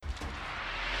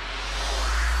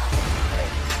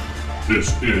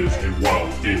This is a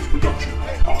Wild Age Production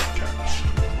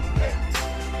podcast.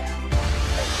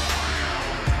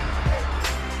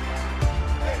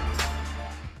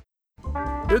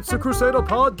 It's the Crusader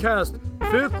Podcast,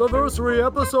 5th anniversary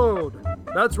episode.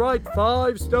 That's right,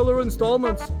 5 stellar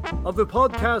installments of the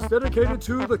podcast dedicated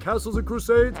to the Castles and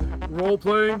Crusades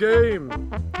role-playing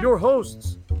game. Your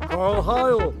hosts, Carl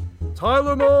Heil,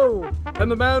 Tyler Moe,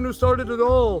 and the man who started it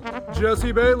all,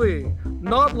 Jesse Bailey.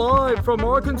 Not live from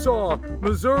Arkansas,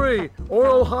 Missouri, or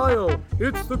Ohio,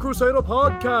 it's the Crusader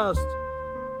Podcast.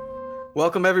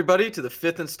 Welcome, everybody, to the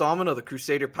 5th installment of the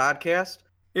Crusader Podcast.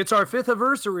 It's our 5th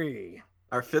anniversary.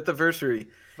 Our 5th anniversary.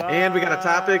 And we got a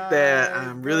topic that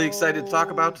I'm really excited to talk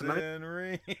about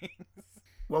tonight.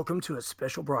 Welcome to a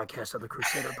special broadcast of the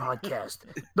Crusader Podcast,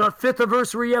 the 5th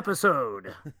anniversary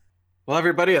episode. Well,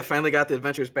 everybody, I finally got the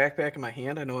Adventurers backpack in my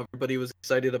hand. I know everybody was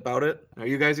excited about it. Are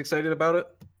you guys excited about it?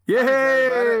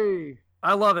 Yay!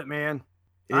 I love it, man.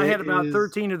 I had about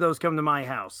 13 of those come to my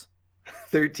house.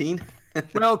 13?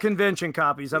 Well, convention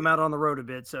copies. I'm out on the road a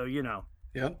bit, so you know.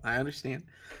 Yep, I understand.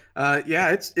 Yeah,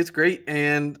 it's great,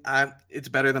 and it's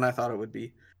better than I thought it would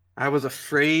be. I was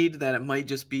afraid that it might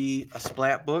just be a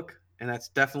splat book, and that's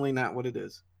definitely not what it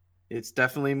is. It's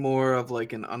definitely more of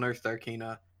like an Unearthed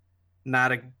Arcana.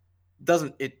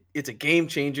 It's a game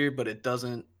changer, but it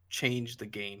doesn't change the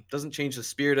game. Doesn't change the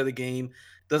spirit of the game.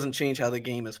 Doesn't change how the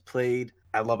game is played.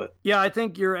 I love it. Yeah, I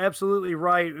think you're absolutely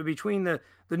right. Between the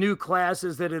new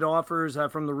classes that it offers,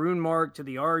 from the Rune Mark to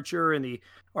the Archer and the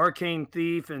Arcane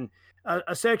Thief, and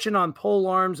a section on pole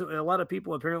arms. A lot of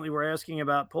people apparently were asking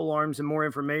about pole arms and more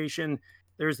information.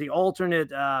 There's the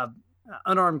alternate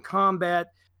unarmed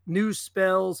combat, new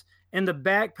spells, and the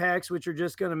backpacks, which are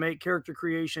just going to make character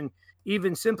creation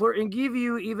even simpler and give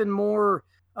you even more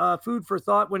food for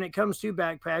thought when it comes to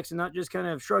backpacks, and not just kind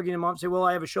of shrugging them off and say, well,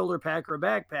 I have a shoulder pack or a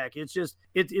backpack. It's just,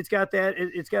 it's got that,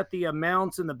 it's got the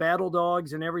mounts and the battle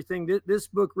dogs and everything. This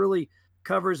book really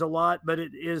covers a lot, but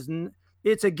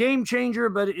it's a game changer,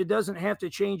 but it doesn't have to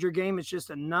change your game. It's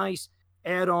just a nice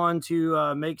add-on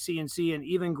to make CNC an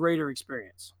even greater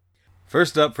experience.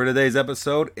 First up for today's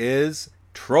episode is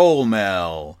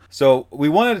Trollmel. So we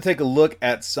wanted to take a look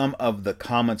at some of the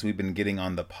comments we've been getting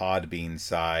on the Podbean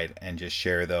side and just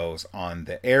share those on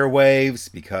the airwaves,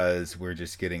 because we're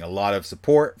just getting a lot of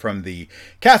support from the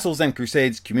Castles and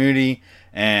Crusades community,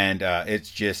 and it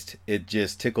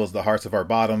just tickles the hearts of our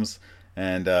bottoms,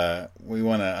 and we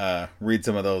want to read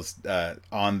some of those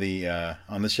on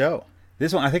the show.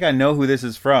 This one, I think I know who this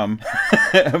is from,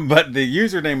 but the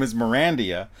username is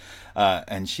Mirandia.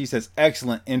 And she says,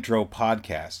 excellent intro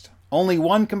podcast. Only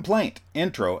one complaint,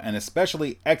 intro and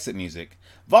especially exit music.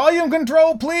 Volume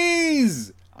control,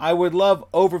 please! I would love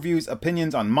overviews,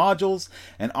 opinions on modules,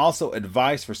 and also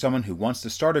advice for someone who wants to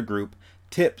start a group,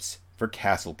 tips for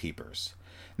castle keepers.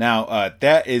 Now,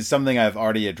 that is something I've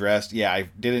already addressed. Yeah, I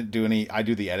do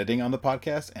the editing on the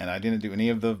podcast, and I didn't do any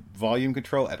of the volume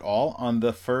control at all on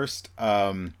the first,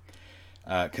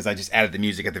 because I just added the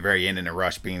music at the very end in a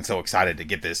rush, being so excited to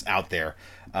get this out there.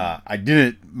 I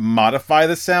didn't modify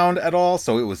the sound at all,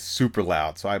 so it was super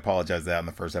loud. So I apologize for that in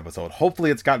the first episode. Hopefully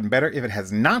it's gotten better. If it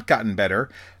has not gotten better,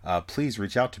 please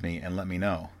reach out to me and let me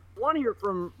know. I want to hear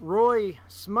from Roy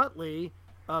Smutley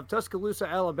of Tuscaloosa,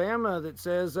 Alabama, that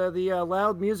says the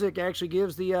loud music actually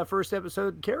gives the first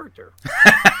episode character.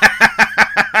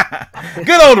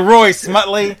 Good old Roy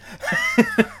Smutley.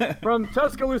 From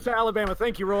Tuscaloosa, Alabama.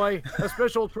 Thank you, Roy. A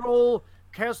special Troll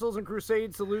Castles and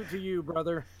Crusades salute to you,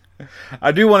 brother.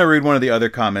 I do want to read one of the other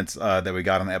comments that we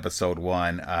got on episode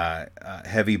 1.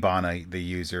 Heavy Bana, the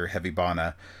user Heavy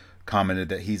Bana, commented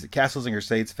that he's a Castles and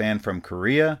Crusades fan from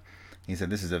Korea. He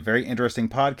said, this is a very interesting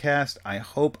podcast. I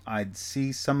hope I'd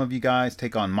see some of you guys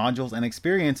take on modules and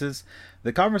experiences.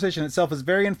 The conversation itself is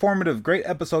very informative. Great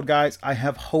episode, guys. I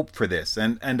have hope for this.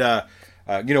 And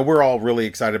we're all really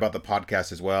excited about the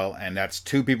podcast as well. And that's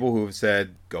 2 people who have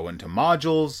said, go into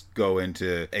modules, go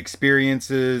into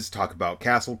experiences, talk about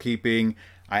castle keeping.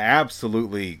 I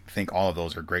absolutely think all of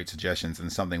those are great suggestions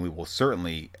and something we will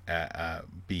certainly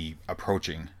be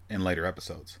approaching in later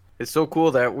episodes. It's so cool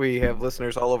that we have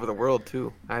listeners all over the world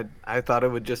too. I thought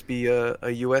it would just be a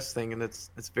U.S. thing, and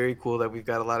it's very cool that we've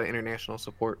got a lot of international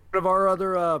support. One of our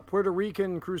other Puerto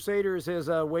Rican Crusaders has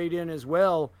weighed in as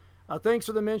well. Thanks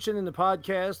for the mention in the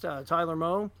podcast, Tyler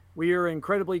Moe. We are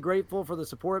incredibly grateful for the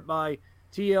support by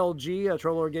TLG,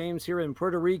 Troll Games here in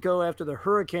Puerto Rico after the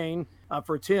hurricane.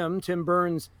 For Tim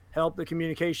Burns helped, the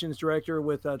communications director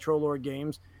with Troll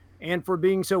Games, and for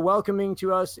being so welcoming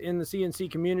to us in the CNC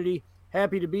community.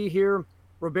 Happy to be here,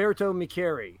 Roberto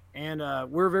Micari. And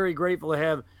we're very grateful to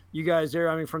have you guys there.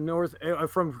 I mean,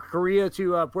 from Korea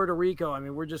to Puerto Rico. I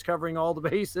mean, we're just covering all the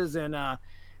bases, and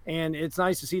it's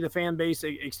nice to see the fan base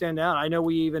extend out. I know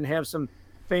we even have some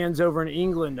fans over in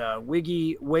England.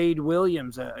 Wiggy Wade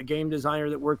Williams, a game designer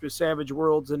that worked with Savage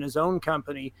Worlds in his own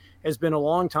company, has been a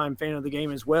longtime fan of the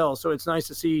game as well. So it's nice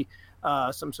to see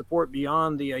some support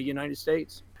beyond the United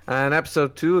States. And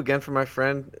episode 2, again from my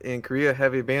friend in Korea,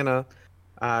 Heavy Bana.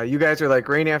 You guys are like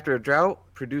rain after a drought,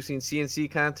 producing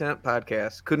CNC content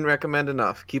podcast. Couldn't recommend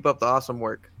enough. Keep up the awesome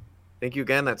work. Thank you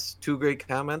again. That's 2 great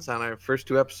comments on our first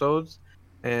 2 episodes.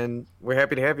 And we're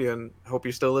happy to have you and hope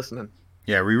you're still listening.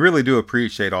 Yeah, we really do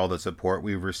appreciate all the support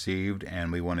we've received,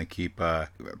 and we want to keep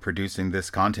producing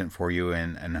this content for you,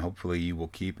 and hopefully you will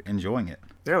keep enjoying it.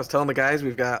 Yeah, I was telling the guys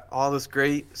we've got all this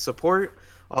great support,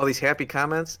 all these happy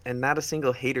comments, and not a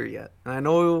single hater yet. And I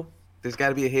know there's got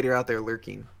to be a hater out there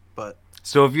lurking, but...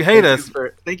 So if you hate us,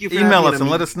 thank you for email us and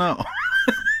let us know.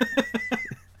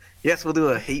 Yes, we'll do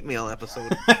a hate mail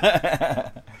episode.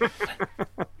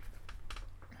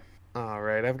 All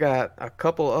right, I've got a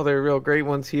couple other real great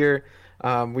ones here.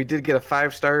 We did get a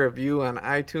 5-star review on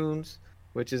iTunes,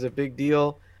 which is a big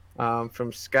deal.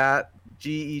 From Scott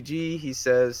GEG, he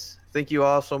says, "Thank you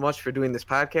all so much for doing this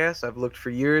podcast. I've looked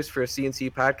for years for a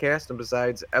CNC podcast, and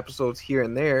besides episodes here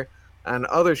and there on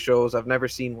other shows, I've never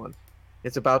seen one.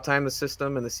 It's about time the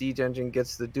system and the Siege engine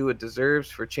gets the due it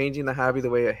deserves for changing the hobby the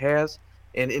way it has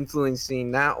and influencing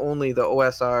not only the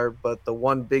OSR, but the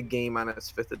one big game on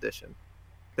its 5th edition.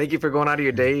 Thank you for going out of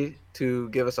your day to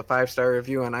give us a 5-star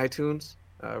review on iTunes.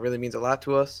 Really means a lot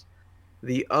to us."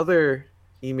 The other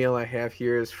email I have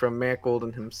here is from Matt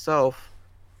Golden himself,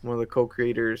 one of the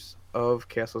co-creators of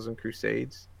Castles and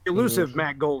Crusades. Elusive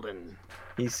Matt Golden.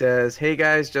 He says, "Hey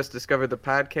guys, just discovered the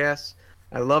podcast.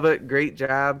 I love it. Great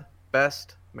job.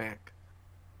 Best, Mac."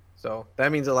 So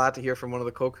that means a lot to hear from one of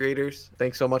the co-creators.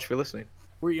 Thanks so much for listening.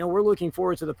 We're looking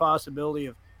forward to the possibility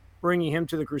of bringing him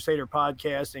to the Crusader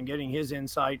podcast and getting his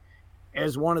insight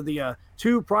as one of the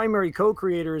 2 primary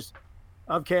co-creators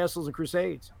of Castles and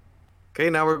Crusades. Okay,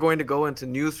 now we're going to go into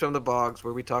News from the Bogs,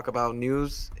 where we talk about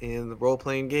news in the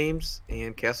role-playing games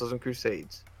and Castles and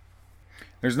Crusades.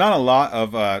 There's not a lot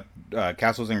of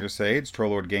Castles and Crusades,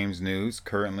 Troll Games news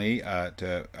currently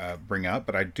to bring up,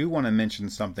 but I do want to mention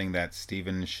something that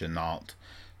Stephen Chenault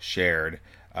shared.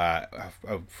 A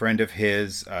friend of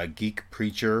his, Geek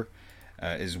Preacher,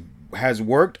 has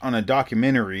worked on a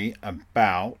documentary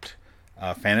about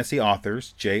fantasy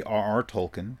authors J.R.R.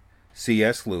 Tolkien,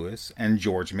 C.S. Lewis, and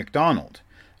George MacDonald,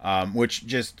 which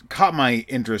just caught my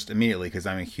interest immediately because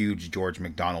I'm a huge George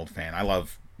MacDonald fan. I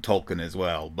love Tolkien as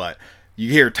well, but you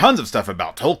hear tons of stuff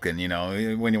about Tolkien. You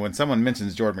know, when someone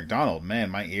mentions George MacDonald, man,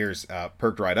 my ears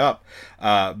perked right up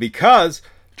because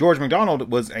George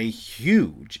MacDonald was a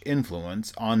huge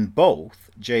influence on both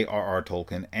J.R.R.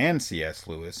 Tolkien and C.S.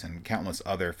 Lewis and countless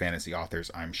other fantasy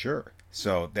authors, I'm sure.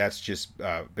 So that's just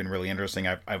been really interesting.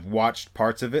 I've watched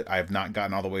parts of it. I have not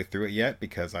gotten all the way through it yet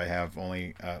because I have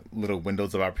only little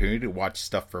windows of opportunity to watch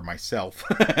stuff for myself.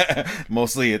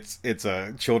 Mostly it's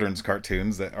children's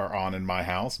cartoons that are on in my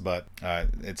house, but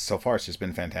so far it's just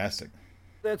been fantastic.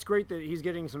 That's great that he's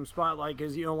getting some spotlight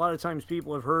because, a lot of times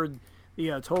people have heard the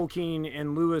Tolkien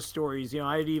and Lewis stories.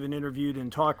 I had even interviewed in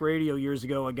talk radio years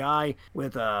ago a guy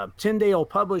with Tyndale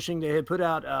Publishing that had put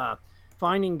out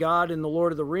Finding God in the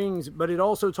Lord of the Rings, but it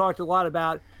also talked a lot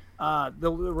about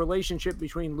the relationship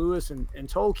between Lewis and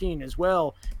Tolkien as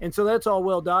well. And so that's all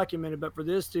well documented, but for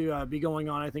this to be going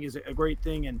on, I think is a great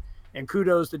thing. And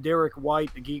kudos to Derek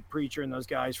White, the Geek Preacher, and those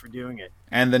guys for doing it.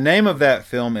 And the name of that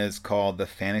film is called The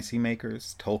Fantasy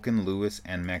Makers, Tolkien, Lewis,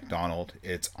 and MacDonald.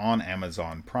 It's on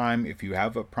Amazon Prime. If you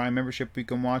have a Prime membership, you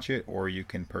can watch it, or you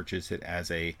can purchase it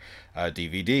as a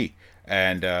DVD.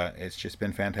 And it's just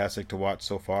been fantastic to watch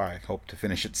so far. I hope to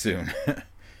finish it soon.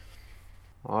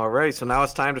 All right, so now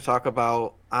it's time to talk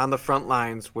about On the Front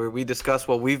Lines, where we discuss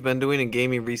what we've been doing in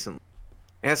gaming recently.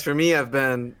 As for me, I've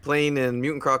been playing in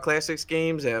Mutant Crawl Classics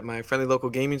games at my friendly local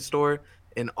gaming store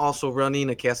and also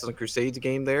running a Castles and Crusades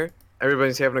game there.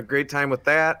 Everybody's having a great time with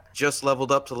that. Just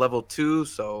leveled up to level 2,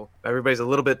 so everybody's a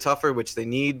little bit tougher, which they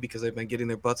need because they've been getting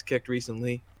their butts kicked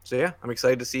recently. So yeah, I'm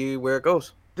excited to see where it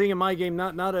goes. Thing in my game,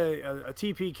 not a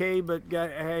TPK, but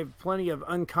I have plenty of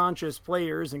unconscious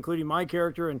players, including my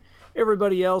character and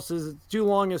everybody else. Is too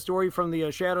long a story from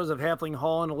the Shadows of Halfling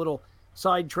Hall and a little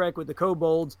side trek with the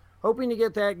kobolds. Hoping to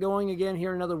get that going again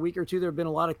here in another week or two. There have been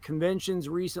a lot of conventions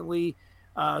recently,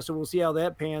 so we'll see how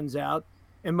that pans out.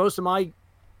 And most of my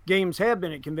games have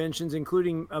been at conventions,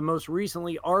 including most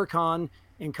recently Archon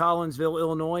in Collinsville,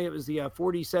 Illinois. It was the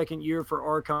 42nd year for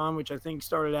Archon, which I think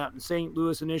started out in St.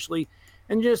 Louis initially.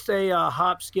 and just a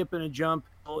hop, skip, and a jump.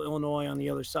 Illinois on the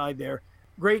other side there.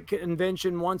 Great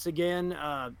convention once again.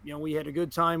 We had a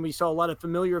good time. We saw a lot of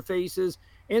familiar faces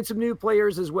and some new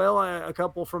players as well. A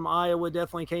couple from Iowa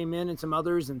definitely came in, and some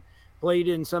others, and played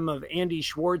in some of Andy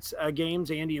Schwartz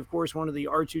games. Andy, of course, one of the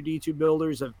R2D2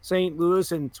 builders of St.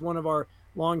 Louis, and it's one of our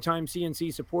longtime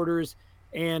CNC supporters,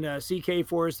 and CK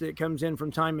for us that comes in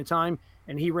from time to time.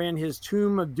 And he ran his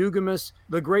Tomb of Dugamus,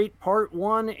 the Great Part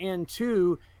 1 and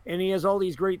 2, and he has all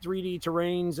these great 3D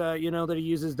terrains, that he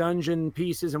uses dungeon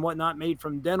pieces and whatnot made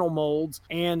from dental molds.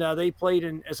 And they played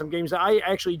in some games. I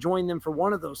actually joined them for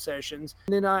one of those sessions.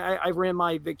 And then I ran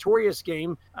my Victorious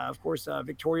game, of course,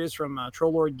 Victorious from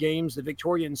Troll Lord Games, the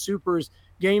Victorian Supers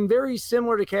game, very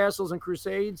similar to Castles and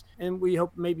Crusades. And we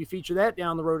hope maybe feature that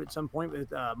down the road at some point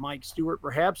with Mike Stewart,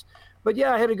 perhaps. But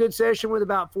yeah, I had a good session with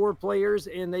about 4 players,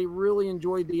 and they really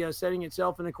enjoyed the setting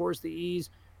itself, and of course the ease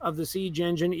of the Siege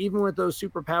engine. Even with those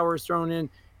superpowers thrown in,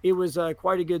 it was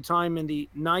quite a good time. In the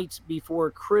Nights Before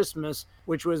Christmas,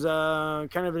 which was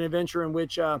kind of an adventure in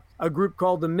which a group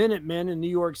called the Minutemen in New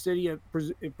York City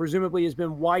presumably has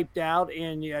been wiped out,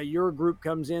 and your group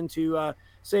comes in to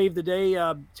save the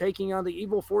day, taking on the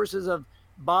evil forces of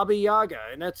Baba Yaga.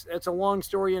 And that's a long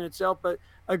story in itself, but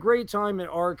a great time at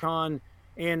Archon.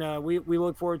 And we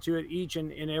look forward to it each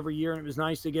and every year. And it was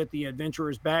nice to get the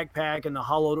Adventurer's Backpack and the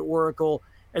Hollowed Oracle,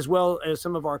 as well as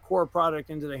some of our core product,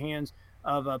 into the hands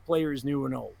of players new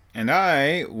and old. And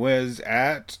I was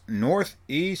at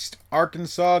Northeast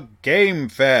Arkansas Game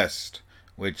Fest,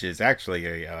 which is actually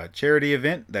a charity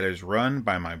event that is run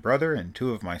by my brother and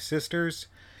 2 of my sisters.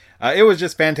 It was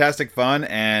just fantastic fun,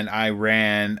 and I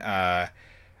ran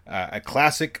a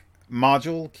classic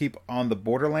module, Keep on the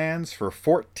Borderlands, for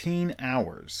 14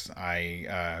 hours.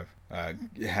 I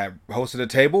had hosted a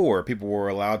table where people were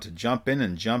allowed to jump in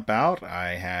and jump out.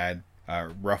 I had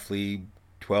roughly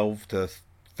 12 to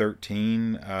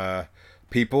 13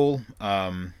 people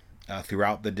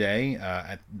throughout the day.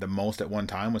 At the most at one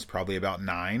time was probably about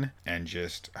 9, and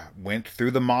just went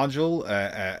through the module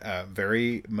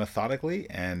very methodically,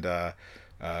 and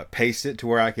paced it to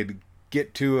where I could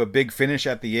get to a big finish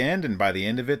at the end. And by the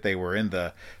end of it, they were in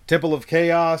the Temple of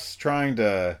Chaos, trying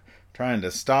to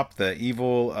stop the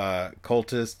evil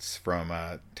cultists from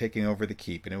taking over the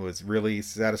keep. And it was really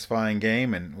satisfying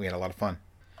game, and we had a lot of fun.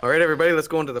 All right, everybody, let's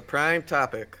go into the prime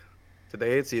topic.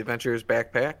 Today, it's the Adventurer's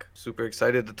Backpack. Super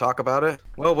excited to talk about it.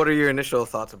 Well, what are your initial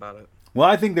thoughts about it? Well,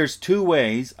 I think there's 2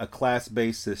 ways a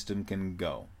class-based system can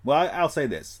go. Well, I'll say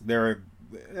this. There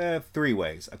are 3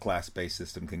 ways a class-based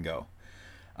system can go.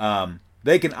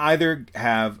 They can either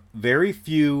have very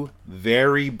few,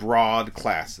 very broad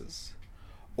classes,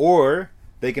 or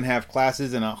they can have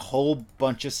classes and a whole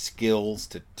bunch of skills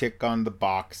to tick on the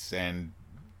box and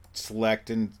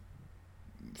select and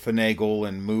finagle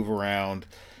and move around.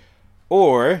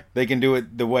 Or they can do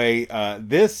it the way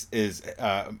this is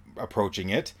approaching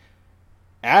it,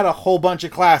 add a whole bunch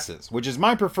of classes, which is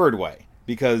my preferred way.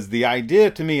 Because the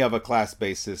idea to me of a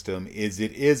class-based system is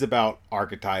it is about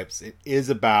archetypes. It is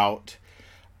about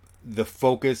the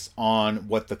focus on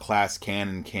what the class can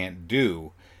and can't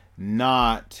do,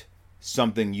 not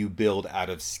something you build out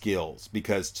of skills.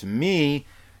 Because to me,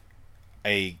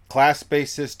 a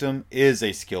class-based system is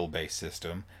a skill-based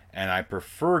system, and I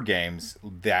prefer games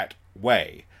that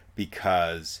way,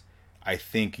 because I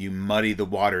think you muddy the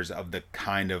waters of the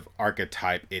kind of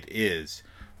archetype it is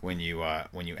when you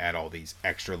add all these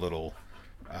extra little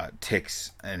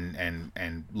ticks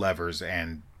and levers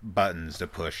and buttons to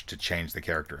push to change the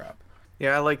character up.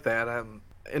 Yeah, I like that.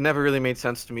 It never really made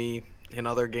sense to me in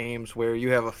other games where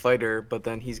you have a fighter, but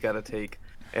then he's got to take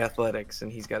athletics,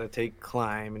 and he's got to take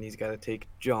climb, and he's got to take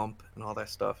jump and all that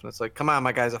stuff. And it's like, come on,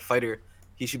 my guy's a fighter.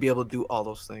 He should be able to do all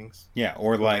those things. Yeah,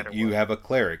 or like you have a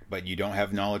cleric, but you don't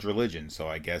have knowledge religion, so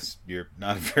I guess you're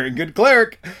not a very good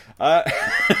cleric.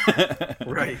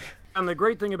 Right. And the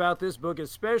great thing about this book,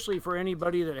 especially for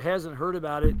anybody that hasn't heard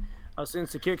about it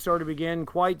since the Kickstarter began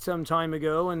quite some time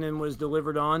ago and then was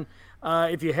delivered on,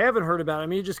 if you haven't heard about it, I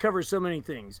mean, it just covers so many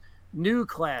things. New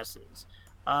classes,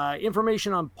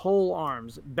 information on pole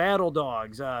arms, battle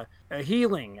dogs,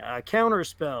 healing, counter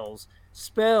spells,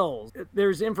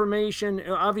 There's information,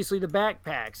 obviously the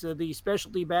backpacks, the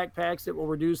specialty backpacks that will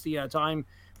reduce the time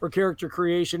for character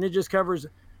creation. It just covers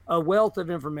a wealth of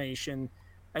information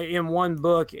in one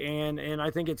book, and I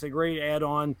think it's a great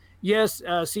add-on. Yes,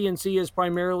 CNC is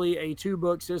primarily a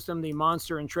 2-book system, the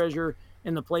Monster and Treasure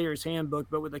and the Player's Handbook,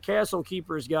 but with the Castle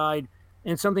Keeper's Guide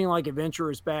and something like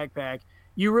Adventurer's Backpack,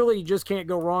 you really just can't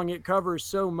go wrong. It covers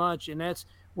so much, and that's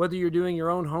whether you're doing your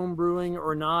own home brewing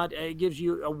or not. It gives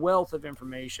you a wealth of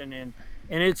information,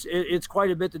 and it's quite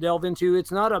a bit to delve into.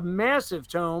 It's not a massive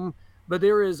tome, but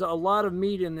there is a lot of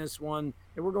meat in this one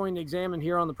that we're going to examine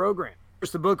here on the program.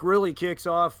 First, the book really kicks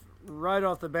off right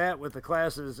off the bat with the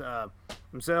classes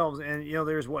themselves, and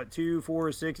there's 2,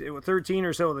 4, 6, 13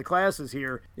 or so of the classes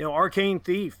here. Arcane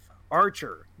Thief,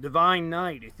 Archer, Divine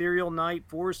Knight, Ethereal Knight,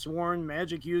 Forsworn,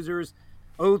 Magic Users,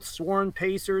 Oath Sworn,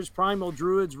 Pacers, Primal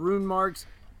Druids, Rune Marks,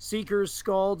 Seekers,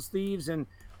 Scalds, Thieves, and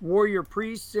Warrior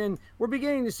Priests. And we're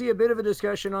beginning to see a bit of a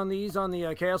discussion on these on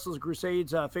the Castles and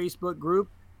Crusades Facebook group.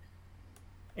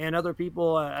 And other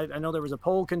people, I know there was a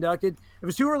poll conducted. It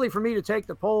was too early for me to take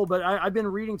the poll, but I've been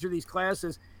reading through these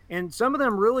classes, and some of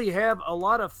them really have a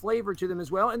lot of flavor to them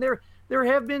as well. And there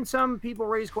have been some people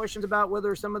raise questions about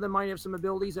whether some of them might have some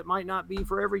abilities that might not be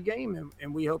for every game,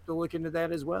 and we hope to look into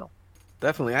that as well.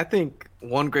 Definitely. I think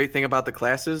one great thing about the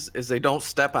classes is they don't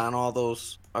step on all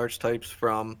those archetypes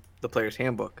from the player's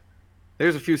handbook.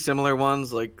 There's a few similar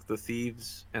ones like the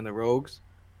Thieves and the Rogues,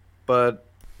 but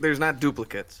there's not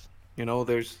duplicates.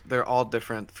 They're all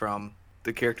different from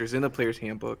the characters in the player's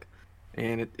handbook,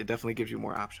 and it definitely gives you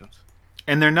more options.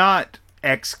 And they're not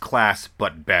X class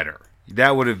but better.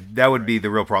 That would be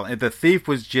the real problem. If the Thief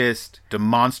was just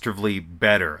demonstrably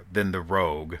better than the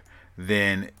Rogue,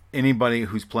 then anybody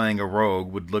who's playing a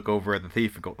Rogue would look over at the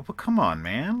Thief and go, "Well, come on,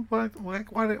 man! What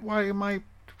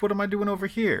am I doing over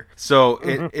here?" So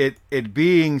it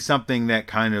being something that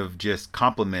kind of just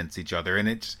complements each other, and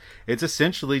it's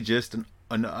essentially just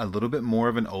a little bit more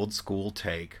of an old school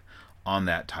take on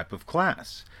that type of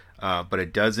class, but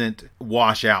it doesn't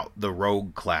wash out the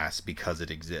Rogue class because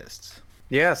it exists.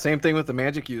 Yeah, same thing with the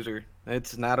Magic User.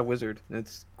 It's not a wizard.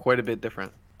 It's quite a bit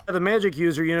different. The Magic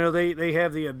User, they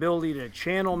have the ability to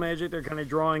channel magic. They're kind of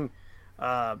drawing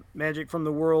magic from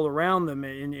the world around them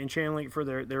and channeling it for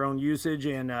their own usage.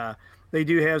 And they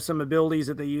do have some abilities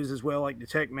that they use as well, like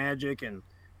detect magic and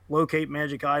locate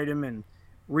magic item and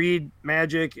read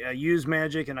magic, use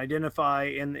magic, and identify.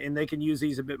 And they can use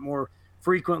these a bit more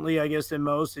frequently, I guess, than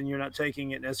most, and you're not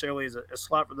taking it necessarily as a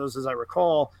slot for those, as I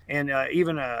recall, and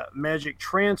even a magic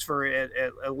transfer at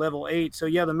level 8. So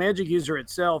yeah, the Magic User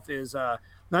itself is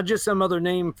not just some other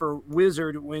name for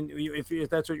wizard if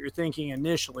that's what you're thinking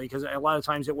initially, because a lot of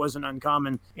times it wasn't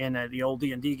uncommon in the old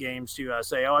D&D games to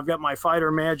say, "Oh, I've got my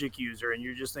fighter Magic User," and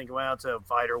you're just thinking, well, it's a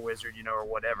fighter wizard, or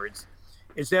whatever.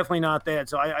 It's definitely not that.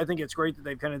 So I think it's great that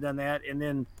they've kind of done that. And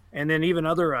then even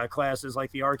other classes like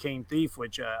the Arcane Thief,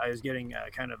 which I was getting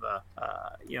kind of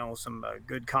some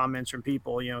good comments from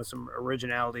people, some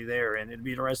originality there. And it'd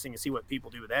be interesting to see what people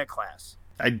do with that class.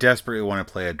 I desperately want to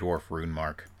play a Dwarf Rune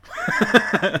Mark.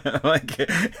 Like,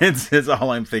 it's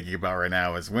all I'm thinking about right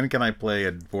now is when can I play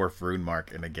a Dwarf Rune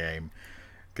Mark in a game?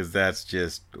 Because that's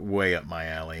just way up my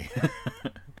alley.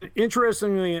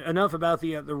 Interestingly enough, about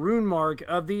the Rune Mark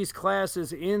of these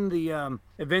classes in the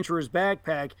Adventurer's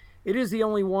Backpack, it is the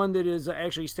only one that is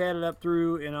actually statted up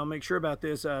through, and I'll make sure about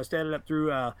this, statted up through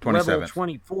level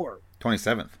 24.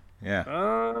 27th, yeah.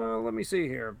 Let me see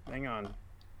here. Hang on.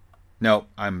 No,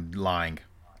 I'm lying.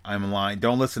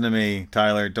 Don't listen to me,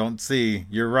 Tyler. Don't see.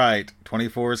 You're right.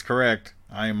 24 is correct.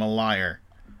 I am a liar.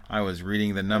 I was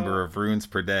reading the number of runes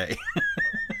per day.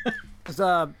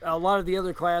 A lot of the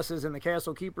other classes in the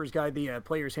Castle Keeper's Guide, the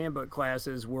Player's Handbook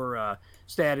classes, were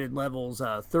statted levels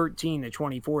 13 to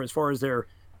 24 as far as their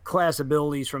class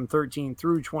abilities from 13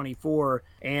 through 24.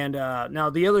 And now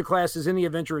the other classes in the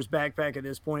Adventurer's Backpack at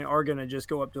this point are going to just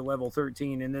go up to level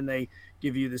 13, and then they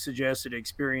give you the suggested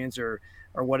experience or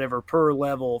whatever per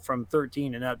level from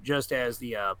 13 and up, just as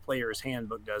the Player's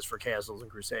Handbook does for Castles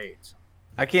and Crusades.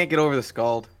 I can't get over the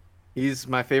Scald. He's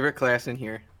my favorite class in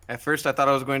here. At first, I thought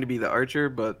I was going to be the Archer,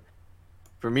 but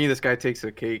for me, this guy takes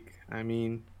a cake. I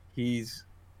mean, he's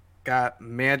got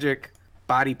magic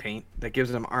body paint that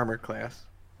gives him armor class,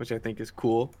 which I think is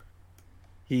cool.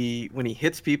 When he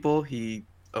hits people, he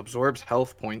absorbs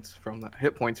hit points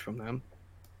from them.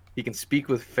 He can speak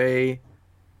with Fae.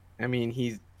 I mean,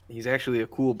 he's actually a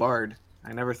cool bard.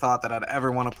 I never thought that I'd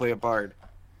ever want to play a bard.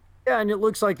 Yeah, and it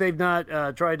looks like they've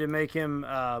not tried to make him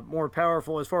more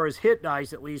powerful as far as hit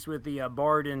dice, at least with the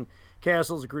Bard in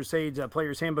Castles and Crusades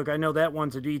Player's Handbook. I know that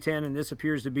one's a D10, and this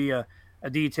appears to be a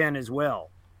D10 as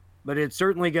well. But it's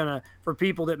certainly going to, for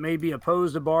people that may be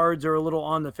opposed to bards or a little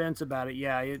on the fence about it,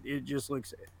 yeah, it just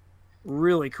looks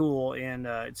really cool. And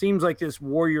it seems like this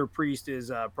Warrior Priest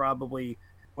is probably,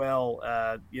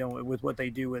 with what they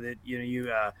do with it.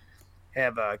 You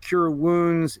have Cure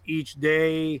Wounds each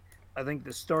day. I think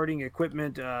the starting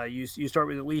equipment, you start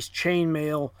with at least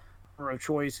chainmail of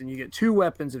choice, and you get 2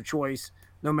 weapons of choice,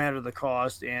 no matter the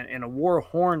cost, and a war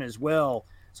horn as well.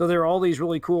 So there are all these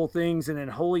really cool things, and then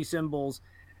holy symbols.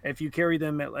 if you carry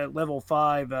them at level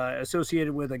 5,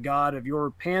 associated with a god of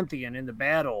your pantheon in the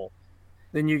battle,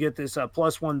 then you get this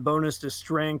 +1 bonus to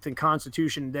strength and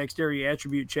constitution and dexterity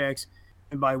attribute checks,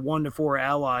 and by 1 to 4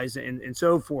 allies, and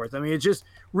so forth. I mean, it's just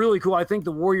really cool. I think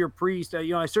the warrior priest,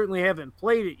 I certainly haven't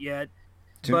played it yet,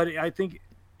 but I think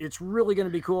it's really going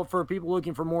to be cool for people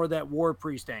looking for more of that war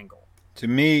priest angle. To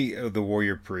me, the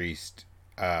warrior priest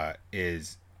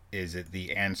is it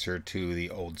the answer to the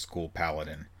old school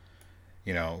paladin.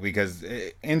 Because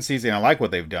in season, I like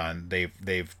what they've done.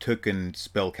 They've taken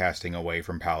spell casting away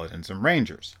from paladins and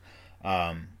rangers,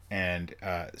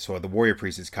 so the warrior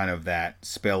priest is kind of that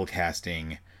spell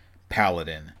casting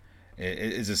paladin. It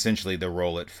is essentially the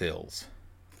role it fills.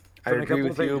 I agree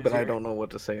with you, but I don't know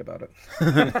what to say about it.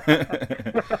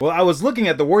 Well, I was looking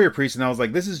at the warrior priest and I was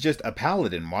like, this is just a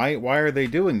paladin. Why are they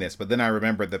doing this? But then I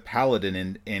remembered the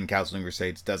paladin in Counseling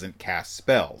Crusades doesn't cast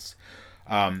spells.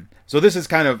 So this is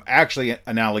kind of actually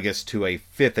analogous to a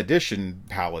 5th edition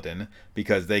paladin,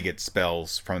 because they get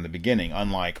spells from the beginning,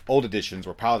 unlike old editions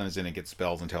where paladins didn't get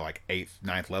spells until like 8th,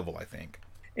 9th level, I think.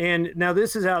 And now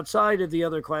this is outside of the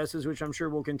other classes, which I'm sure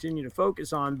we'll continue to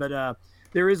focus on, but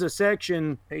there is a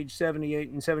section, page 78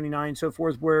 and 79, so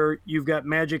forth, where you've got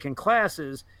magic and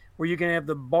classes, where you can have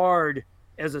the bard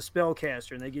as a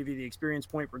spellcaster, and they give you the experience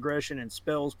point progression and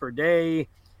spells per day,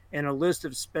 and a list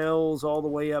of spells all the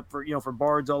way up for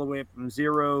bards, all the way up from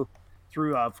 0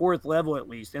 through 4th level at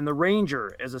least, and the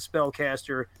ranger as a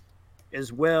spellcaster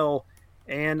as well.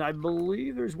 And I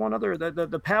believe there's one other,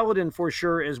 the paladin for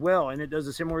sure as well, and it does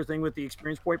a similar thing with the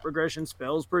experience point progression,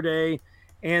 spells per day,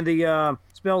 and the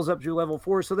spells up to level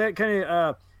 4. So that kind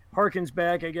of harkens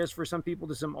back, I guess, for some people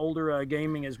to some older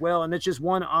gaming as well. And it's just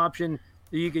one option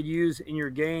that you could use in your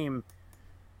game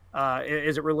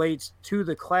as it relates to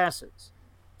the classes.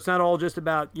 It's not all just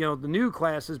about, the new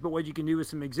classes, but what you can do with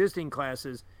some existing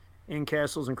classes in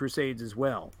Castles and Crusades as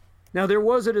well. Now, there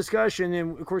was a discussion,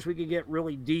 and of course we could get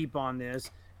really deep on this,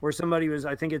 where somebody was,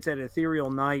 I think it's at Ethereal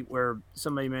Night, where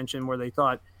somebody mentioned where they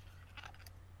thought,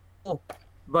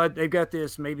 but they've got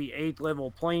this maybe 8th level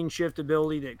plane shift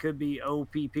ability that could be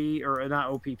OPP, or not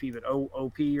OPP, but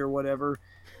OOP or whatever.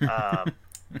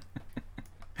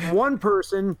 One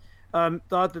person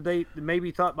thought that they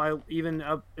maybe thought by even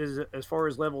up as far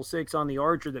as level 6 on the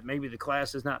archer that maybe the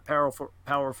class is not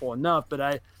powerful enough,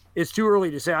 but it's too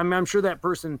early to say. I'm sure that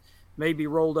person maybe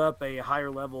rolled up a higher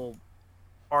level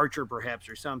archer perhaps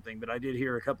or something, but I did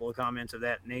hear a couple of comments of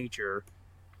that nature,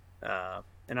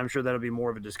 and I'm sure that'll be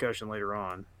more of a discussion later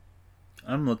on.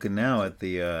 I'm looking now at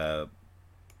the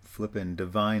flipping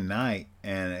Divine Knight,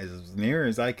 and as near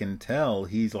as I can tell,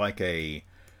 he's like a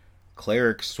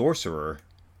cleric sorcerer.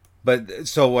 But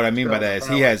so what I mean by that is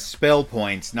he has spell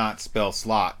points, not spell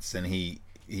slots, and he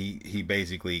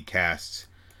basically casts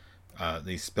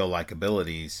these spell-like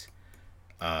abilities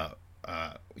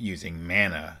using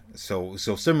mana. So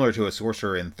similar to a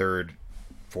sorcerer in 3rd,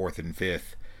 4th, and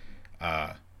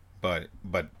 5th,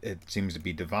 but it seems to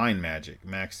be divine magic,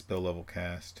 max spell level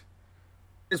cast.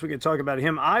 I guess we could talk about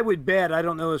him. I would bet, I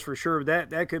don't know this for sure,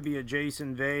 that could be a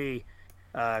Jason Vey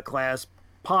class,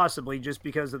 possibly just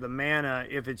because of the mana,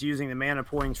 if it's using the mana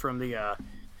points from the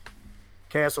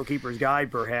Castle Keeper's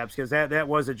Guide, perhaps, because that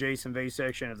was a Jason Vey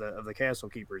section of the Castle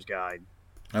Keeper's Guide.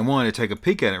 I wanted to take a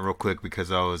peek at it real quick because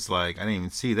I was like, I didn't even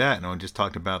see that, and I just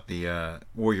talked about the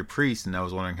Warrior Priest, and I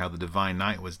was wondering how the Divine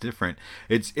Knight was different.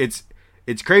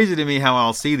 It's crazy to me how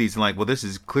I'll see these and like, well, this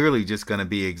is clearly just going to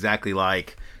be exactly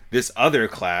like this other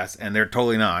class, and they're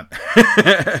totally not.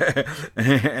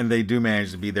 And they do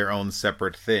manage to be their own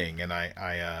separate thing, and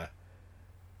I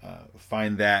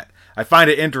find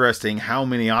it interesting how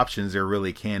many options there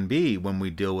really can be when we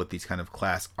deal with these kind of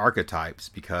class archetypes,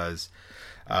 because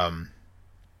the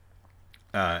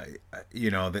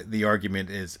argument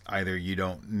is either you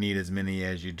don't need as many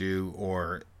as you do,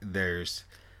 or there's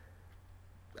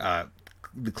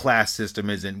the class system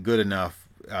isn't good enough,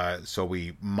 so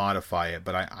we modify it.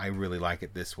 But I really like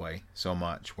it this way so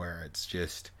much, where it's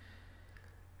just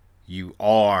you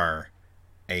are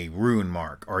a rune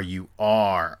mark, or you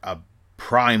are a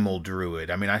primal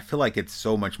druid. I mean, I feel like it's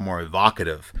so much more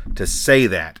evocative to say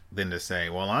that than to say,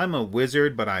 well, I'm a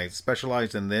wizard, but I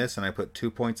specialize in this and I put 2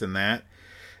 points in that.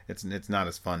 It's not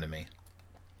as fun to me.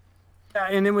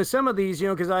 And then with some of these,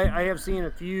 because I have seen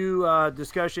a few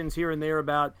discussions here and there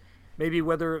about maybe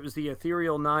whether it was the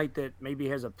Ethereal Knight that maybe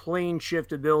has a plane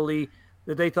shift ability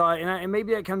that they thought, and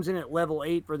maybe that comes in at level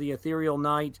 8 for the Ethereal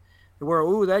Knight, where,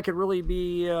 that could really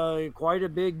be quite a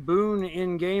big boon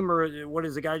in game, or what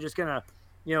is the guy just going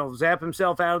to, zap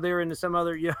himself out of there into some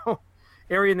other,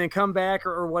 area and then come back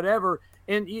or whatever.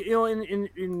 And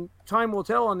in time will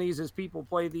tell on these as people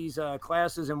play these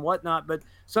classes and whatnot. But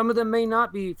some of them may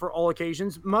not be for all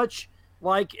occasions. Much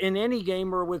like in any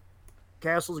game or with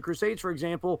Castles and Crusades, for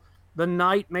example, the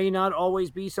knight may not always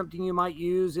be something you might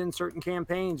use in certain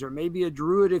campaigns, or maybe a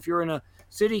druid, if you're in a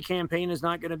city campaign, is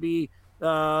not going to be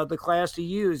the class to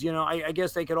use. I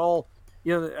guess they could all,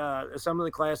 some of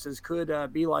the classes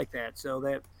could be like that. So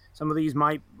that some of these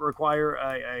might require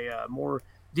a more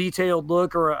detailed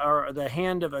look or the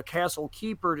hand of a castle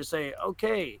keeper to say,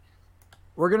 okay,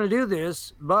 we're going to do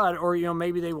this, but, or,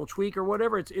 maybe they will tweak or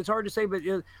whatever. It's hard to say, but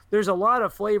there's a lot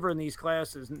of flavor in these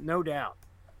classes, no doubt.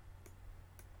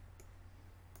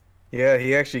 Yeah,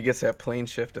 he actually gets that plane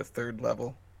shift at 3rd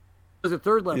level. Is it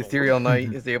 3rd level? The Ethereal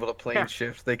Knight is able to plane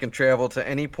shift. They can travel to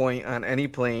any point on any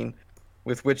plane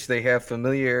with which they have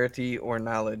familiarity or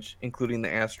knowledge, including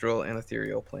the astral and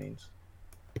ethereal planes.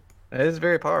 That is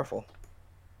very powerful.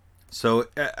 So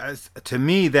to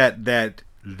me, that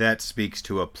speaks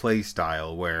to a play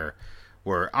style where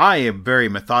I am very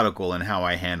methodical in how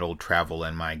I handle travel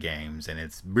in my games, and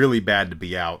it's really bad to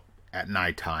be out at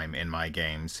nighttime in my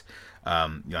games.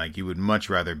 Like you would much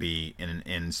rather be in an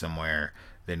inn somewhere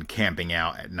than camping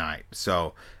out at night.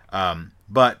 So,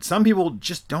 but some people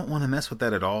just don't want to mess with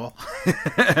that at all.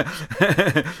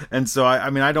 And so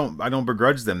I don't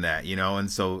begrudge them that,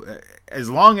 and so as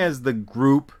long as the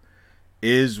group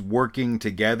is working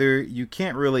together, you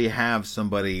can't really have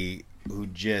somebody who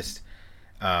just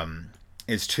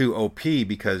is too OP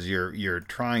because you're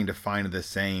trying to find the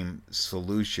same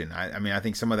solution. I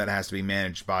think some of that has to be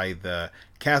managed by the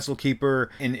castle keeper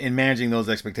in managing those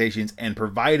expectations and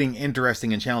providing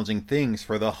interesting and challenging things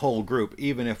for the whole group.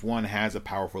 Even if one has a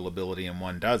powerful ability and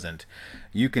one doesn't,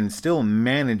 you can still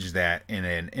manage that in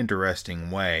an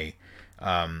interesting way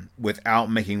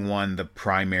without making one the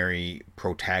primary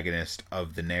protagonist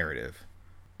of the narrative.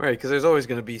 Right, because there's always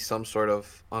going to be some sort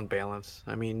of unbalance.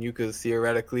 I mean, you could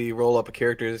theoretically roll up a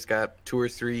character that's got 2 or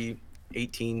 3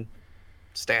 18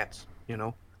 stats,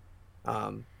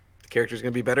 The character's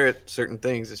going to be better at certain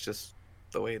things. It's just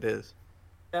the way it is.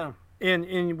 Yeah,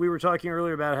 and we were talking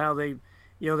earlier about how they,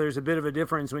 there's a bit of a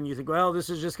difference when you think, well, this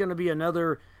is just going to be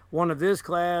another one of this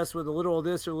class with a little of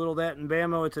this or a little of that, and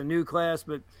bammo, it's a new class.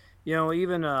 But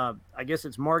even I guess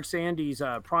it's Mark Sandy's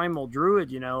Primal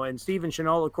Druid, and Stephen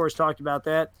Chenault, of course, talked about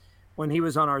that when he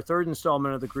was on our 3rd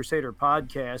installment of the Crusader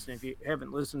podcast. And if you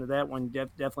haven't listened to that one,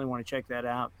 definitely want to check that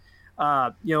out.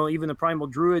 Even the Primal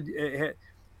Druid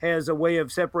has a way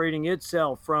of separating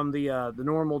itself from the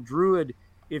normal Druid,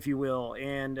 if you will,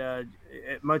 and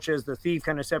much as the Thief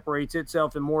kind of separates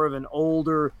itself in more of an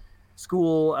older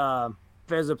school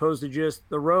as opposed to just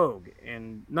the Rogue.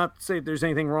 And not to say there's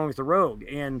anything wrong with the Rogue.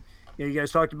 And you guys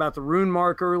talked about the Rune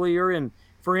Mark earlier, and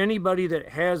for anybody that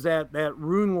has that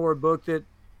Rune Lore book that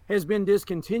has been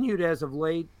discontinued as of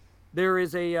late, there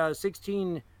is a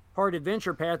 16-part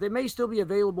adventure path. It may still be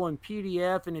available in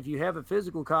PDF, and if you have a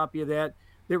physical copy of that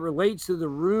relates to the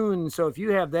rune, so if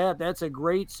you have that, that's a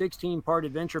great 16-part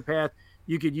adventure path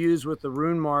you could use with the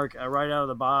Rune Mark right out of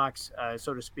the box,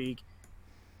 so to speak.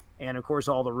 And of course,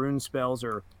 all the rune spells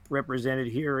are represented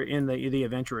here in the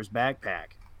Adventurer's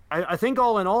Backpack. I think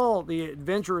all in all, the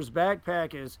Adventurer's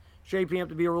Backpack is shaping up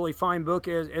to be a really fine book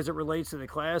as it relates to the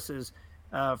classes.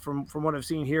 From what I've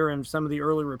seen here and some of the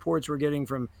early reports we're getting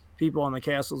from people on the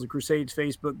Castles and Crusades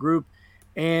Facebook group.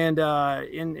 And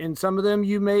in some of them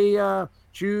you may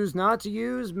choose not to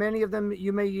use. Many of them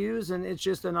you may use, and it's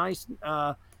just a nice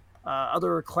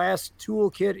other class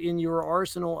toolkit in your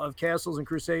arsenal of Castles and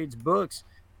Crusades books.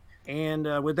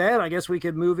 And with that, I guess we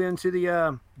could move into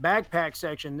the backpack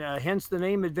section, hence the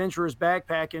name Adventurer's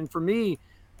Backpack. And for me,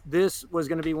 this was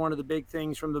going to be one of the big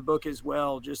things from the book as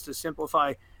well, just to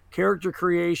simplify character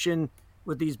creation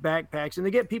with these backpacks and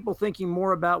to get people thinking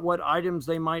more about what items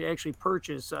they might actually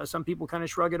purchase. Some people kind of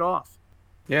shrug it off.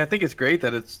 Yeah, I think it's great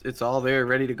that it's all there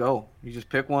ready to go. You just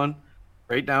pick one,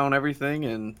 write down everything,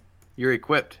 and you're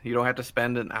equipped. You don't have to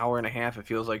spend an hour and a half. It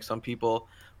feels like some people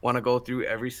want to go through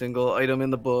every single item in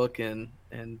the book and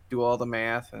do all the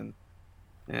math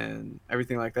and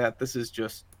everything like that. This is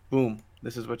just boom.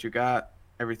 This is what you got.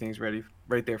 Everything's ready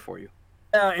right there for you.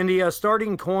 And the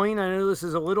starting coin, I know this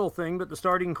is a little thing, but the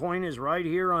starting coin is right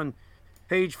here on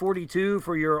page 42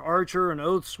 for your Archer and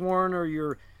Oathsworn, or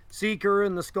your Seeker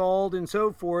and the Scald and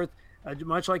so forth,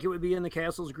 much like it would be in the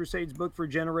Castles and Crusades book for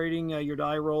generating your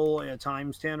die roll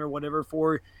times 10 or whatever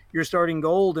for your starting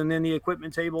gold, and then the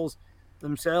equipment tables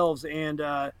themselves. And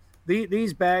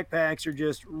these backpacks are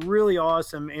just really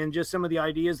awesome, and just some of the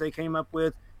ideas they came up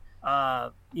with,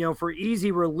 for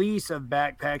easy release of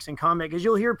backpacks in combat, because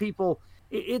you'll hear people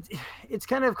it's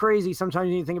kind of crazy sometimes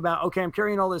when you think about, okay, I'm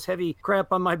carrying all this heavy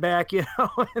crap on my back, you know,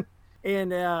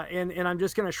 and I'm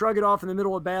just going to shrug it off in the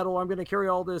middle of battle. I'm going to carry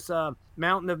all this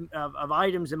mountain of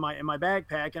items in my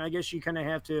backpack, and I guess you kind of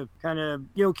have to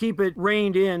keep it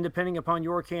reined in depending upon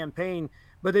your campaign.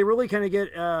 But they really kind of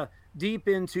get deep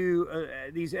into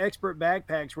these expert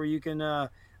backpacks where you can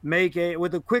make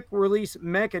with a quick release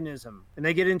mechanism, and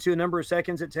they get into a number of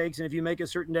seconds it takes, and if you make a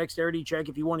certain dexterity check,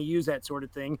 if you want to use that sort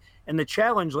of thing, and the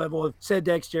challenge level of said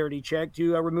dexterity check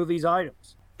to remove these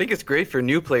items. I think it's great for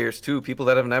new players too, people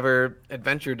that have never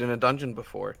adventured in a dungeon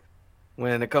before.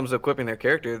 When it comes to equipping their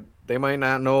character, they might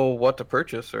not know what to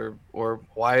purchase or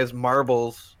why is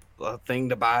marbles a thing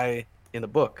to buy in the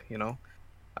book, you know.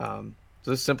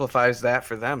 So this simplifies that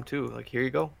for them too. Like, here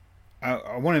you go.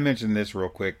 I want to mention this real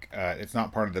quick. It's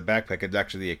not part of the backpack. It's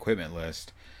actually the equipment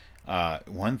list.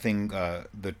 One thing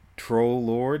the Troll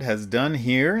Lord has done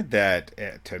here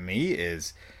that to me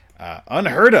is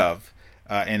unheard of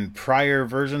in prior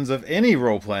versions of any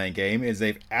role-playing game is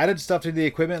they've added stuff to the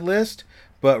equipment list,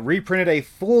 but reprinted a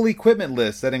full equipment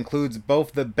list that includes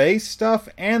both the base stuff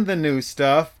and the new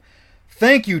stuff.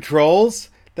 Thank you, trolls.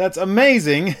 That's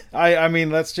amazing. I mean,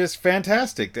 that's just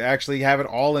fantastic to actually have it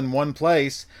all in one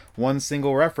place, one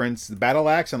single reference. The battle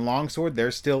axe and longsword,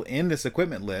 they're still in this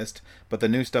equipment list, but the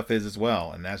new stuff is as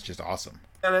well, and that's just awesome.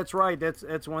 Yeah, that's right.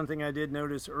 That's one thing I did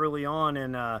notice early on,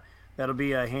 and that'll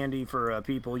be handy for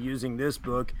people using this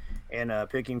book and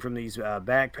picking from these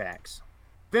backpacks.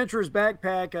 Adventurer's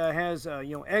Backpack has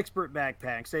expert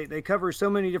backpacks. They cover so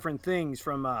many different things,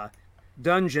 from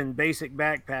dungeon basic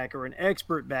backpack or an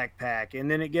expert backpack,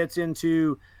 and then it gets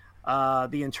into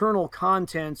the internal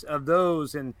contents of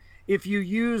those. And if you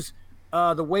use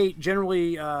the weight,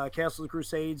 generally Castle of the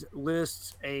Crusades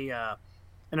lists an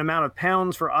amount of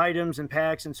pounds for items and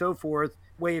packs and so forth.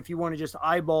 Way if you want to just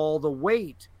eyeball the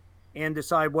weight and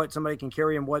decide what somebody can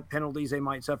carry and what penalties they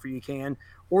might suffer, you can.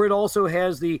 Or it also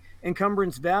has the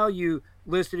encumbrance value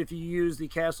listed if you use the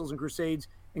Castles and Crusades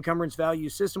encumbrance value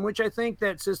system, which I think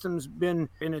that system's been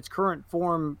in its current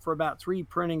form for about 3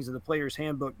 printings of the Player's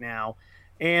Handbook now.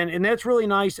 And that's really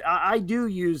nice. I do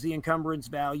use the encumbrance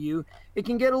value. It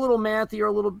can get a little mathy or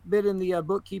a little bit in the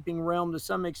bookkeeping realm to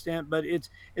some extent, but it's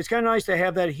kind of nice to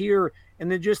have that here,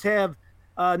 and then just have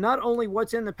not only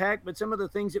what's in the pack, but some of the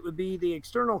things that would be the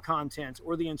external contents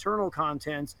or the internal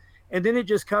contents. And then it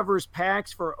just covers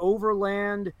packs for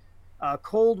overland,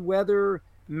 cold weather,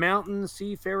 mountain,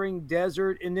 seafaring,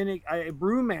 desert, and then a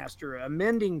brewmaster, a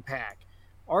mending pack,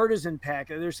 artisan pack.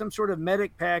 There's some sort of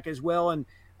medic pack as well, and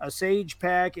a sage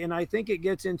pack. And I think it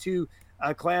gets into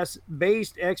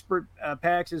class-based expert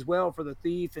packs as well for the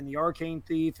thief and the arcane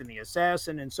thief and the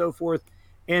assassin and so forth.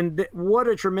 And what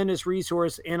a tremendous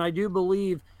resource. And I do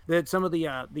believe that some of the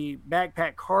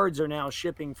backpack cards are now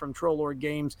shipping from Troll Lord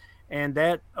Games, and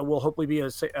that will hopefully be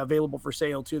available for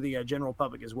sale to the general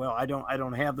public as well. I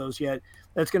don't have those yet.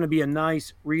 That's going to be a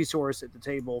nice resource at the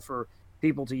table for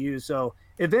people to use. So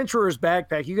Adventurer's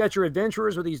Backpack, you got your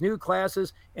adventurers with these new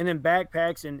classes, and then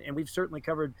backpacks, and we've certainly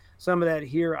covered some of that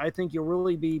here. I think you'll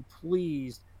really be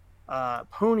pleased.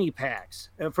 Pony packs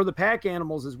for the pack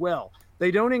animals as well.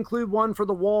 They don't include one for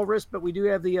the walrus, but we do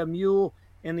have the mule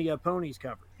and the ponies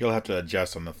covered. You'll have to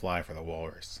adjust on the fly for the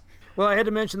walrus. Well, I had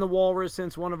to mention the walrus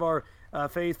since one of our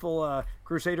faithful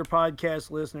Crusader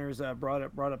podcast listeners brought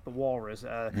up the walrus.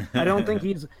 I don't think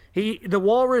the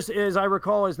walrus, as I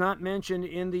recall, is not mentioned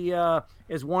in the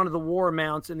as one of the war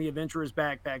mounts in the Adventurer's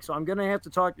Backpack. So I'm going to have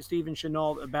to talk to Stephen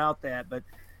Chenault about that. But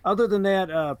other than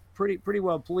that, pretty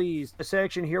well pleased. A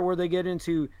section here where they get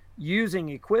into using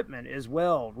equipment as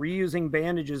well, reusing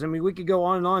bandages. I mean, we could go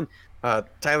on and on.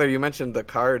 Tyler, you mentioned the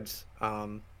cards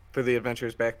for the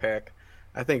Adventurer's Backpack.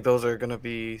 I think those are going to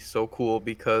be so cool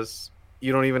because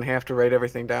you don't even have to write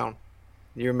everything down.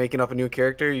 You're making up a new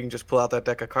character, you can just pull out that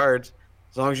deck of cards.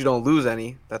 As long as you don't lose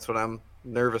any, that's what I'm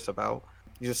nervous about.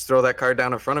 You just throw that card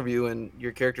down in front of you and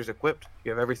your character's equipped.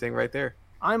 You have everything right there.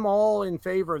 I'm all in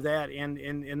favor of that,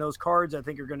 and those cards I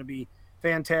think are going to be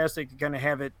fantastic to kind of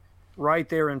have it right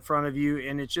there in front of you,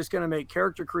 and it's just going to make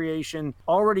character creation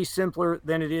already simpler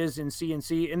than it is in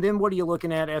C&C. And then what are you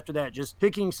looking at after that? Just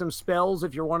picking some spells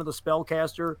if you're one of the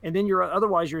spellcaster, and then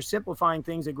you're simplifying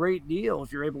things a great deal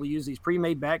if you're able to use these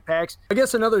pre-made backpacks. I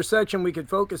guess another section we could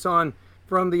focus on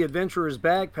from the Adventurer's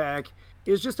Backpack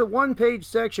is just a one-page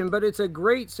section, but it's a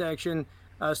great section.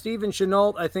 Stephen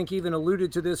Chenault, I think, even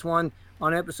alluded to this one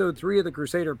on episode 3 of the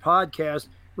Crusader podcast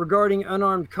regarding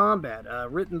unarmed combat,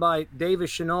 written by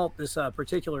Davis Chenault, this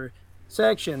particular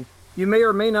section. You may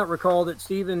or may not recall that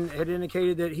Stephen had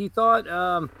indicated that he thought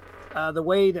the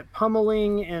way that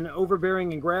pummeling and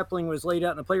overbearing and grappling was laid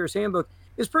out in the Player's Handbook,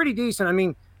 is pretty decent. I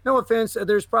mean, no offense,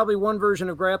 there's probably one version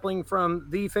of grappling from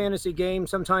the fantasy game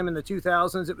sometime in the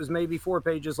 2000s. It was maybe 4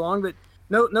 pages long, but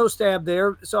no stab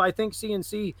there. So I think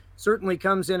CNC certainly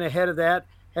comes in ahead of that,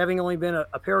 having only been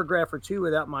a paragraph or two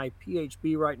without my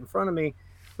PHB right in front of me.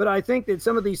 But I think that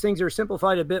some of these things are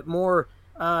simplified a bit more.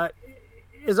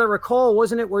 As I recall,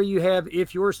 wasn't it where you have,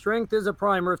 if your strength is a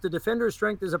prime, or if the defender's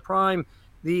strength is a prime,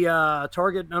 the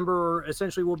target number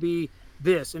essentially will be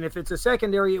this. And if it's a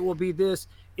secondary, it will be this.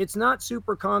 It's not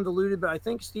super convoluted, but I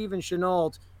think Steven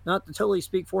Chenault, not to totally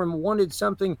speak for him, wanted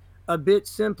something a bit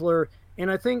simpler.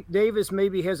 And I think Davis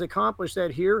maybe has accomplished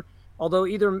that here, although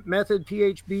either method,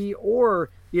 PHB, or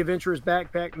the Adventurer's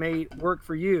Backpack may work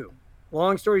for you.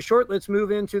 Long story short, let's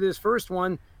move into this first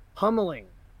one, pummeling.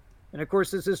 And of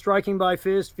course, this is striking by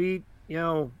fist, feet,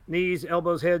 knees,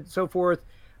 elbows, head, so forth.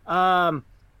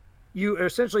 You are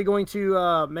essentially going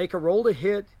to make a roll to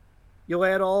hit. You'll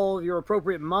add all your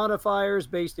appropriate modifiers,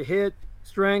 base to hit,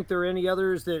 strength, or any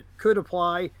others that could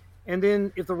apply. And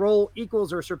then if the roll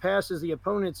equals or surpasses the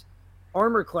opponent's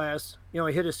armor class,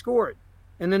 a hit is scored.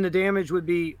 And then the damage would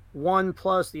be 1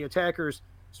 plus the attacker's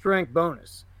strength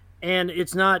bonus. And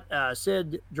it's not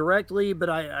said directly, but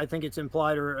I think it's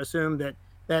implied or assumed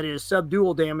that is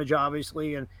subdual damage,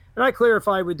 obviously. And I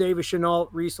clarified with Davis Chenault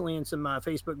recently in some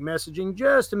Facebook messaging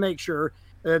just to make sure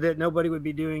that nobody would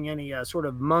be doing any sort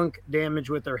of monk damage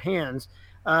with their hands.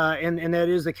 And that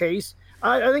is the case.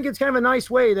 I think it's kind of a nice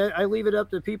way that I leave it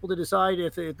up to people to decide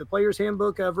if the player's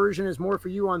handbook version is more for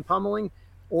you on pummeling,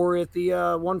 or if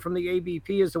the one from the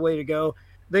ABP is the way to go.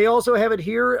 They also have it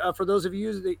here for those of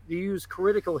you that use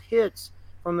critical hits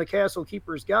from the Castle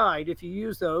Keeper's Guide. If you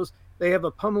use those, they have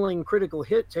a pummeling critical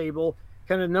hit table,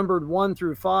 kind of numbered 1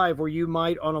 through 5, where you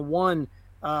might on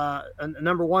a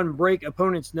number 1 break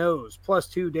opponent's nose,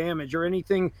 +2 damage, or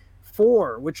anything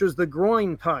 4, which was the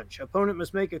groin punch. Opponent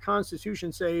must make a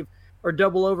Constitution save or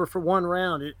double over for 1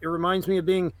 round. It reminds me of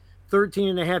being 13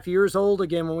 and a half years old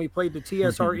again when we played the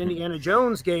TSR Indiana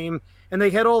Jones game, and they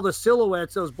had all the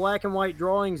silhouettes, those black and white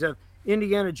drawings of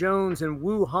Indiana Jones and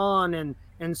Wuhan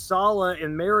and Sala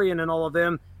and Marion and all of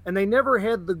them, and they never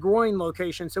had the groin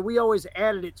location, so we always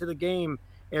added it to the game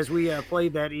as we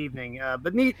played that evening.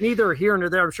 But neither here nor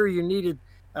there. I'm sure you needed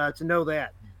to know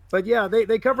that. But yeah,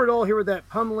 they covered all here with that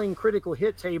pummeling critical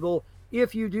hit table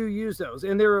if you do use those.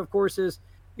 And there, of course, is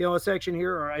a section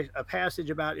here, or a passage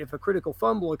about if a critical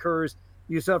fumble occurs,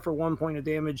 you suffer 1 point of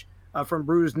damage from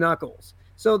bruised knuckles.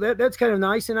 So that's kind of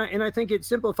nice, and I think it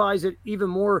simplifies it even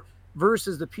more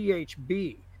versus the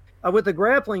PHB. With the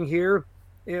grappling here,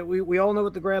 we all know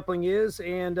what the grappling is,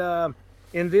 and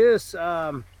in this,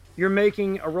 you're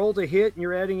making a roll to hit, and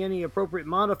you're adding any appropriate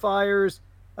modifiers,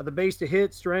 the base to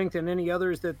hit, strength, and any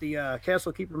others that the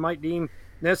Castle Keeper might deem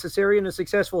necessary. And a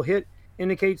successful hit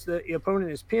indicates the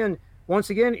opponent is pinned. Once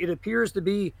again, it appears to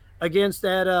be against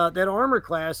that armor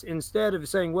class, instead of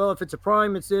saying, well, if it's a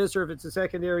prime, it's this, or if it's a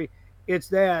secondary, it's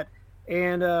that.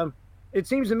 And it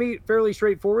seems to me fairly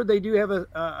straightforward. They do have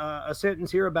a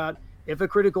sentence here about if a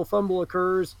critical fumble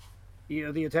occurs,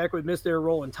 the attacker would miss their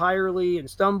roll entirely and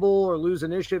stumble or lose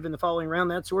initiative in the following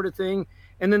round, that sort of thing.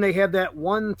 And then they have that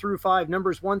 1 through 5,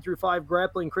 numbers 1 through 5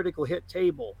 grappling critical hit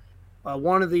table.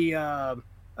 One of the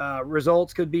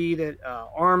results could be that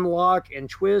arm lock and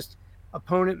twist,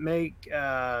 opponent make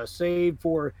save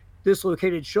for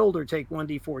dislocated shoulder, take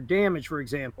 1d4 damage, for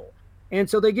example. And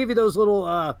so they give you those little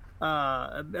a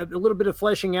little bit of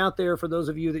fleshing out there for those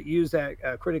of you that use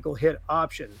that critical hit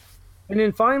option. And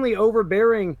then finally,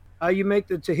 overbearing, you make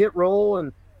the to hit roll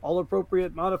and all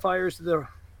appropriate modifiers to the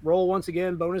roll, once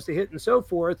again, bonus to hit and so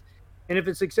forth. And if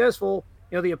it's successful,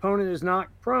 the opponent is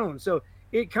knocked prone. So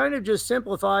it kind of just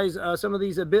simplifies some of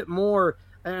these a bit more.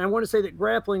 And I want to say that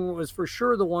grappling was for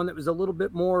sure the one that was a little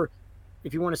bit more,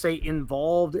 if you want to say,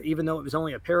 involved, even though it was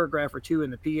only a paragraph or two in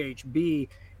the PHB.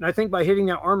 And I think by hitting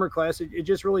that armor class, it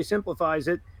just really simplifies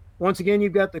it. Once again,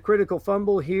 you've got the critical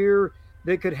fumble here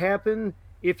that could happen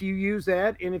if you use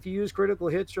that. And if you use critical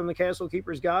hits from the Castle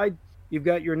Keeper's Guide, you've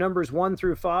got your numbers 1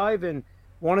 through 5. And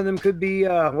one of them could be,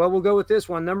 we'll go with this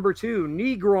one. Number 2,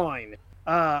 knee groin.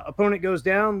 Opponent goes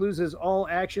down, loses all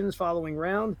actions following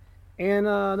round. And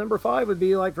number 5 would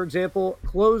be, like, for example,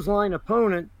 clothesline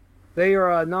opponent. They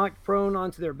are knocked prone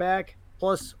onto their back,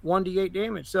 plus 1d8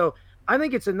 damage. So I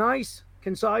think it's a nice,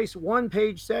 concise,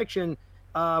 one-page section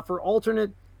for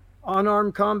alternate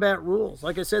unarmed combat rules.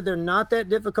 Like I said, they're not that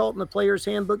difficult in the player's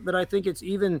handbook, but I think it's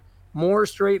even more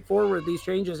straightforward, these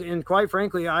changes. And quite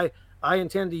frankly, I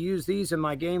intend to use these in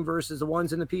my game versus the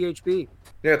ones in the PHB.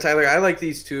 Yeah, Tyler, I like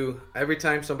these too. Every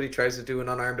time somebody tries to do an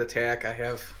unarmed attack, I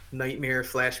have nightmare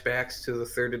flashbacks to the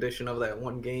 3rd edition of that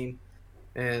one game.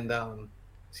 And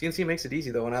CNC makes it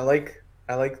easy though, and I like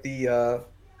the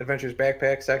Adventures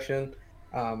Backpack section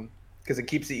because it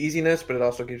keeps the easiness, but it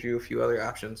also gives you a few other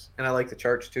options, and I like the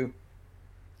charts too.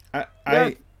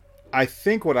 I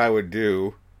think what I would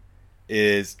do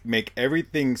is make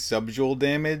everything subdual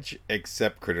damage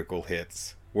except critical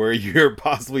hits, where you're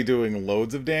possibly doing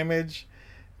loads of damage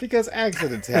because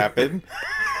accidents happen.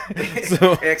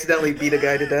 So accidentally beat a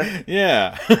guy to death.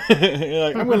 Yeah, you're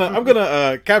like, I'm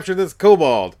gonna capture this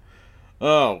kobold.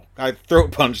 Oh, I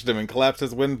throat punched him and collapsed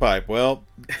his windpipe. Well,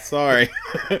 sorry.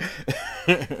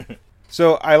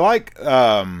 So I like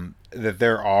that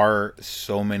there are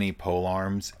so many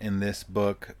polearms in this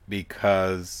book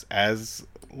because, as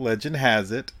legend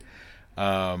has it,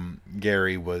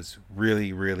 Gary was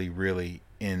really, really, really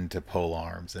into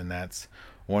polearms, and that's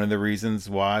one of the reasons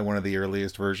why one of the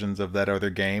earliest versions of that other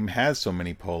game has so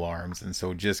many polearms. And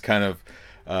so just kind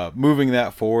of moving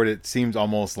that forward, it seems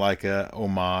almost like a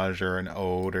homage or an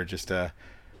ode or just a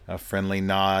friendly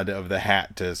nod of the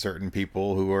hat to certain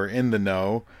people who are in the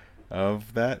know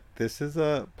of that this is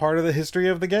a part of the history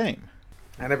of the game.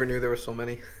 I never knew there were so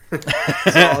many.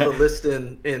 Saw the list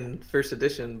in first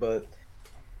edition, but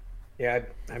yeah,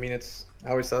 I mean, I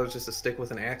always thought it was just a stick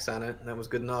with an axe on it, and that was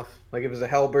good enough. Like, it was a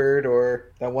halberd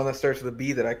or that one that starts with a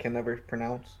B that I can never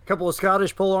pronounce. A couple of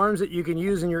Scottish polearms that you can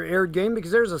use in your aired game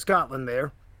because there's a Scotland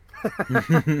there.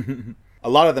 A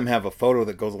lot of them have a photo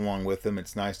that goes along with them.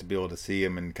 It's nice to be able to see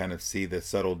them and kind of see the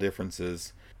subtle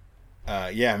differences.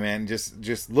 Yeah, man,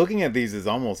 just looking at these is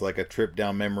almost like a trip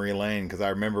down memory lane because I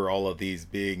remember all of these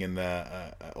being in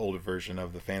the older version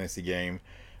of the fantasy game.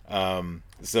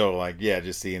 So like, yeah,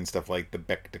 just seeing stuff like the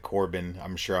Bec de Corbin,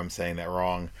 I'm sure I'm saying that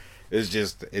wrong. It's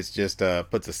just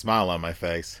puts a smile on my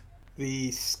face.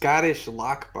 The Scottish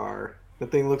lock bar, the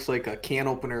thing looks like a can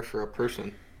opener for a person.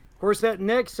 Of course, that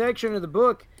next section of the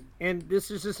book, and this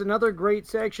is just another great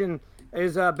section,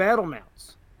 is battle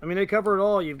mounts. I mean, they cover it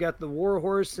all. You've got the war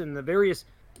horse and the various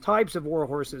types of war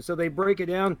horses. So they break it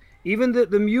down. Even the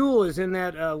mule is in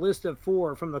that list of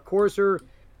 4, from the courser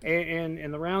and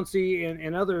the Rouncy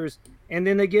and others. And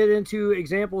then they get into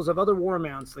examples of other war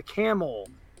mounts, the camel,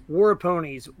 war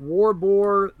ponies, war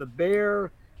boar, the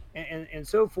bear, and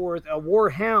so forth. A war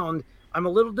hound. I'm a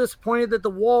little disappointed that the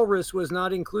walrus was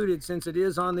not included since it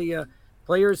is on the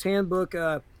Player's Handbook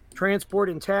transport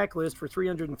and tack list for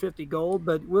 350 gold,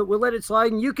 but we'll let it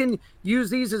slide. And you can use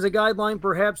these as a guideline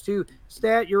perhaps to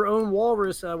stat your own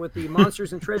walrus with the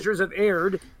Monsters and Treasures of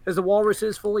Aird, as the walrus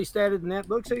is fully statted in that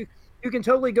book. So you can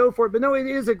totally go for it. But no, it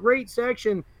is a great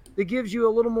section that gives you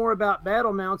a little more about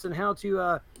battle mounts and how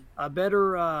to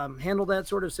better handle that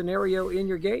sort of scenario in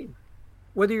your game.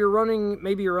 Whether you're running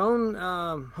maybe your own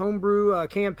homebrew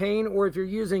campaign, or if you're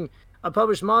using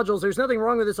published modules, there's nothing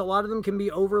wrong with this. A lot of them can be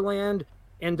overland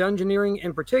and dungeoneering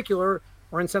in particular,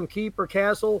 or in some keep or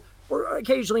castle, or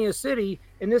occasionally a city.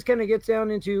 And this kind of gets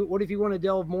down into what if you want to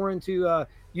delve more into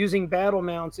using battle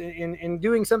mounts and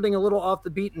doing something a little off the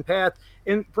beaten path.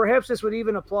 And perhaps this would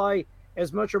even apply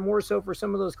as much or more so for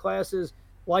some of those classes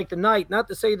like the knight. Not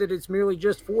to say that it's merely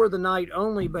just for the knight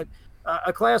only, but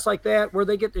a class like that where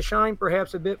they get to shine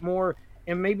perhaps a bit more.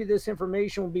 And maybe this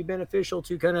information will be beneficial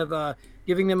to kind of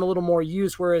giving them a little more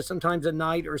use, whereas sometimes a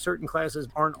knight or certain classes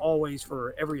aren't always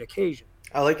for every occasion.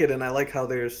 I like it, and I like how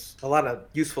there's a lot of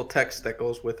useful text that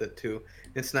goes with it, too.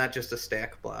 It's not just a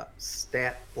stat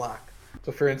block.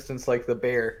 So, for instance, like the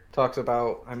bear talks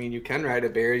about, I mean, you can ride a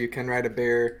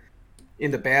bear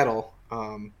into battle,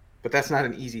 but that's not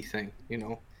an easy thing, you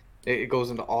know. It goes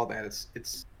into all that.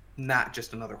 It's not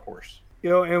just another horse. You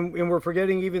know, and we're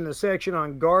forgetting even the section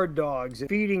on guard dogs,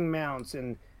 feeding mounts,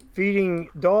 and feeding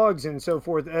dogs and so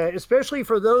forth, especially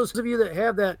for those of you that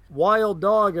have that wild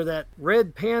dog or that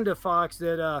red panda fox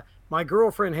that my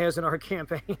girlfriend has in our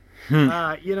campaign.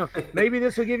 You know, maybe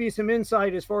this will give you some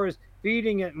insight as far as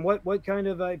feeding it and what kind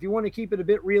of, if you want to keep it a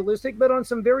bit realistic, but on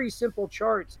some very simple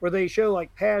charts where they show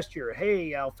like pasture,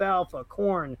 hay, alfalfa,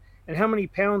 corn, and how many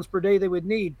pounds per day they would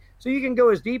need. So you can go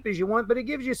as deep as you want, but it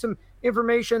gives you some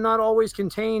information not always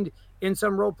contained in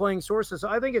some role-playing sources. So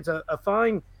I think it's a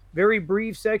fine, very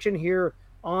brief section here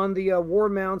on the war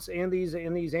mounts and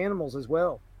these animals as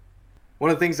well. One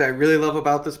of the things I really love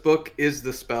about this book is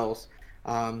the spells.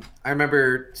 I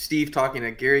remember Steve talking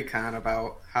at Gary Con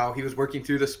about how he was working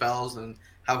through the spells and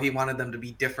how he wanted them to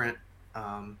be different,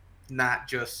 not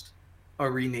just a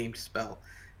renamed spell.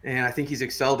 And I think he's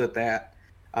excelled at that.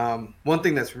 One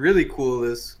thing that's really cool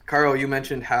is, Carl, you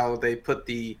mentioned how they put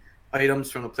the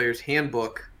items from the Player's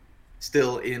Handbook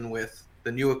still in with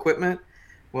the new equipment.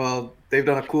 Well, they've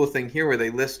done a cool thing here where they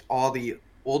list all the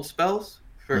old spells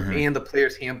and the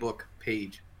Player's Handbook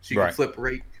page, so you can flip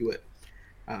right to it.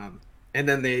 and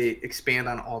then they expand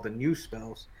on all the new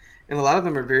spells, and a lot of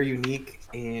them are very unique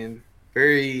and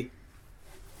very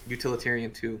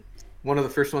utilitarian too. One of the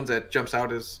first ones that jumps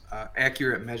out is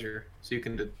accurate measure, so you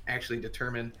can actually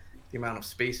determine the amount of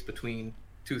space between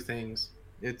two things.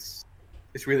 It's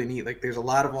really neat. Like there's a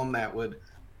lot of them that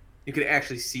you could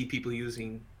actually see people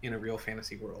using in a real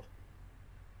fantasy world.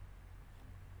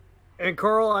 And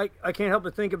Carl, I can't help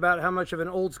but think about how much of an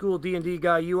old school D&D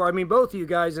guy you are. I mean, both of you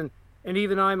guys and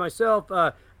even I myself,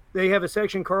 they have a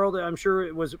section, Carl, that I'm sure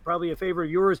it was probably a favorite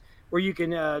of yours, where you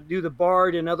can do the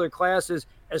bard and other classes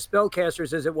as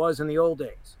spellcasters as it was in the old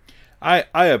days.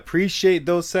 I appreciate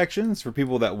those sections for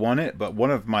people that want it, but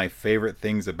one of my favorite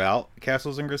things about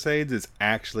Castles and Crusades is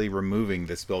actually removing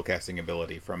the spellcasting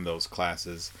ability from those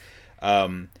classes.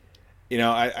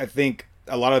 I think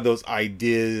a lot of those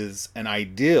ideas and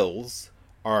ideals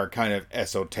are kind of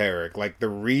esoteric. Like the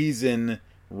reason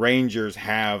Rangers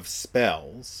have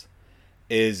spells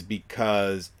is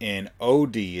because in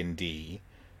OD&D,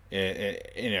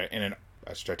 in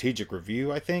a strategic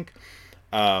review, I think,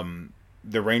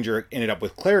 the Ranger ended up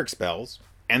with cleric spells.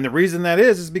 And the reason that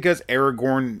is because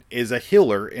Aragorn is a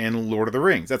healer in Lord of the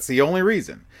Rings. That's the only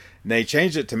reason. They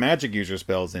changed it to magic user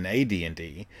spells in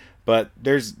AD&D, but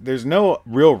there's no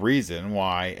real reason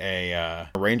why a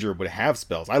Ranger would have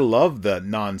spells. I love the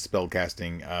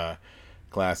non-spellcasting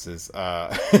classes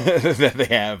that they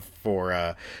have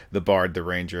for the Bard, the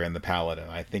Ranger, and the Paladin.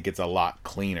 I think it's a lot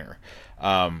cleaner.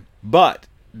 But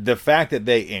the fact that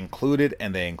they include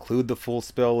the full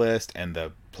spell list and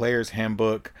the player's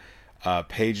handbook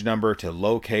page number to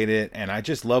locate it, and I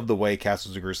just love the way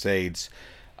Castles and Crusades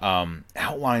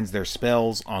outlines their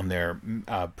spells on their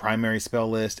primary spell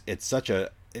list. It's such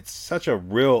a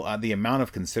real the amount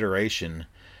of consideration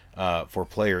for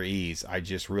player ease. I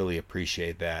just really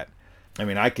appreciate that. I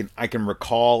mean, I can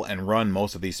recall and run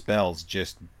most of these spells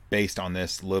just based on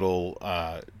this little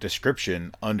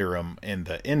description under them in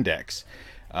the index.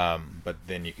 But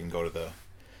then you can go to the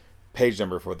page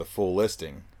number for the full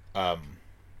listing.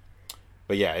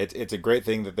 But yeah, it's a great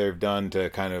thing that they've done to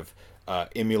kind of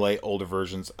emulate older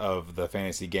versions of the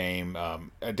fantasy game,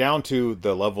 down to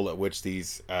the level at which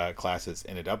these classes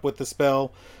ended up with the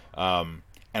spell. And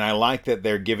I like that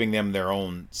they're giving them their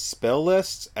own spell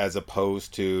lists as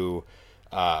opposed to,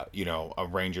 a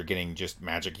ranger getting just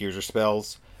magic user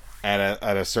spells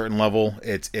at a certain level.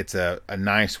 It's a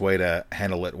nice way to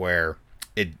handle it where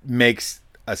it makes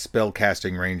a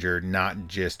spellcasting ranger not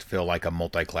just feel like a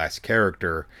multi-class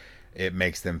character. It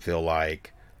makes them feel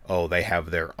like, oh, they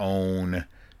have their own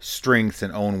strengths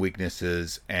and own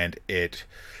weaknesses, and it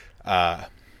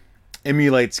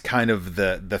emulates kind of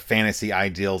the fantasy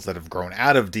ideals that have grown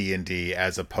out of D&D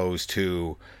as opposed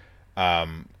to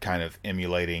kind of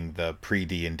emulating the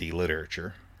pre-D&D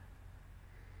literature.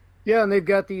 Yeah, and they've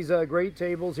got these great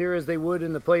tables here, as they would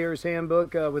in the player's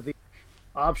handbook, with the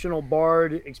optional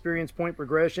bard experience point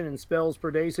progression and spells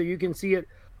per day. So you can see it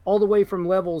all the way from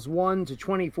levels 1 to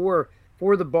 24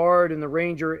 for the bard and the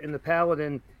ranger and the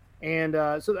paladin. And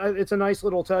so it's a nice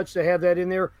little touch to have that in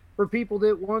there for people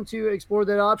that want to explore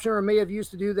that option or may have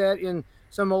used to do that in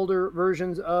some older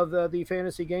versions of the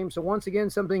fantasy game. So once again,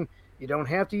 something you don't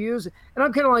have to use. And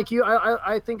I'm kind of like you.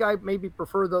 I think I maybe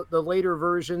prefer the later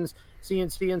versions,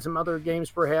 CNC and some other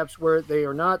games perhaps, where they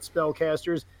are not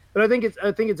spellcasters. But I think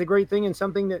it's a great thing and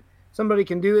something that somebody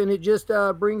can do, and it just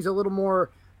brings a little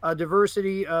more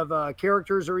diversity of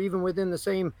characters, or even within the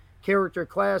same character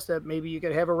class, that maybe you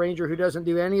could have a ranger who doesn't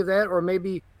do any of that, or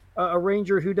maybe a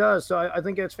ranger who does. So I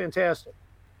think that's fantastic.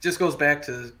 Just goes back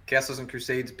to Castles and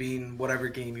Crusades being whatever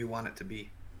game you want it to be.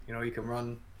 You can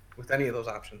run with any of those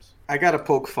options. I gotta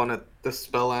poke fun at the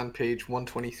spell on page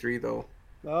 123 though.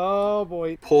 Oh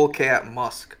boy. Polecat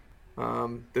Musk.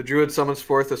 The druid summons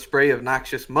forth a spray of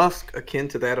noxious musk akin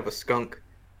to that of a skunk.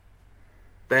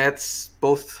 That's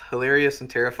both hilarious and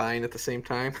terrifying at the same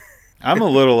time. I'm a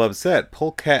little upset.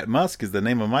 Polecat Musk is the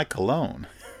name of my cologne.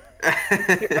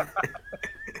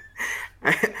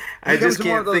 I just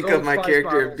can't think of my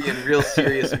character bottles being real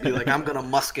serious and be like, I'm going to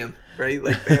musk him, right?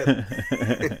 Like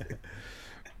that.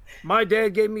 My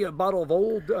dad gave me a bottle of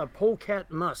old Polecat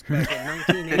Musk back in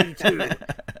 1982.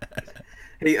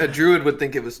 Hey, a druid would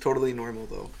think it was totally normal,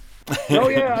 though. Oh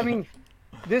yeah, I mean,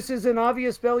 this is an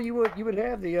obvious spell you would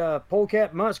have, the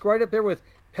Polecat Musk, right up there with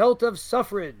Pelt of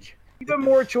Suffrage. Even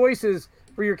more choices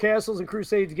for your Castles and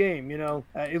Crusades game.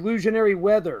 Illusionary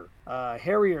Weather,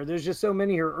 Harrier. There's just so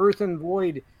many here. Earth and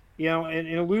Void. And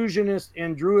Illusionist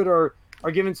and Druid are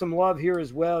given some love here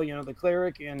as well. The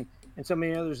Cleric and so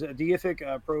many others.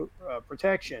 Deific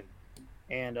Protection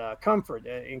and Comfort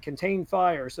and Contain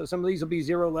Fire. So some of these will be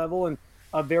 0 level, and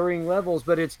varying levels.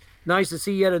 But it's nice to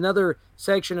see yet another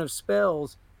section of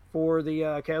spells for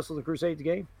the Castles of Crusades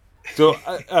game. So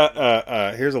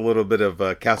here's a little bit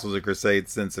of Castles of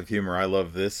Crusades sense of humor. I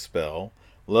love this spell.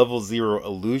 Level 0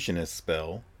 Illusionist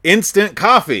spell. Instant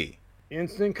coffee.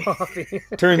 Instant coffee.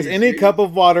 Turns any cup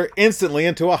of water instantly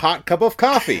into a hot cup of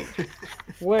coffee.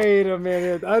 Wait a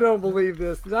minute. I don't believe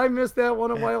this. Did I miss that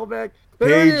one a while back? There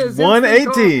it Page is,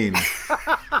 118.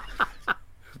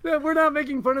 We're not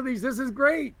making fun of these. This is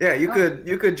great. Yeah,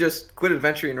 you could just quit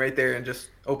adventuring right there and just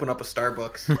open up a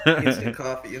Starbucks.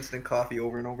 Instant coffee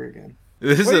over and over again.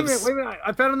 Wait a minute.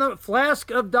 I found another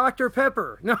flask of Dr.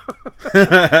 Pepper. No.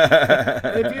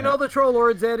 If you know the Troll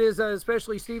Lords, that is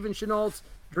especially Stephen Chenault's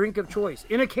drink of choice.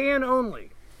 In a can only.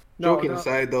 Joking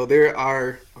aside, though, there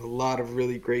are a lot of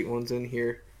really great ones in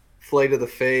here. Flight of the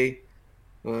Fae.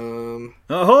 Hold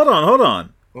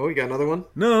on. Oh, you got another one?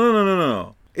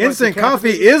 No. Instant coffee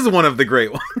is one of the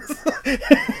great ones.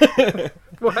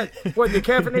 What? The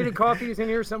caffeinated coffee is in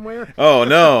here somewhere? Oh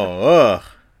no! Ugh.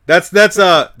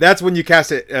 That's when you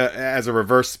cast it as a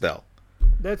reverse spell.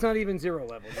 That's not even 0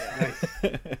 level.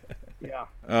 Yeah. Yeah.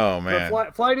 Oh man.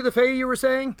 Flight of the Fae, you were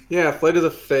saying? Yeah, Flight of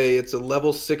the Fae. It's a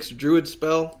level 6 druid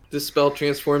spell. This spell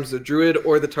transforms the druid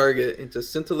or the target into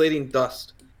scintillating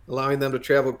dust, allowing them to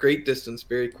travel great distance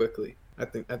very quickly. I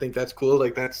think that's cool.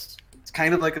 Like it's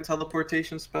kind of like a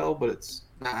teleportation spell, but it's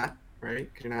not,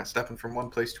 right? Because you're not stepping from one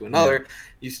place to another.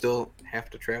 You still have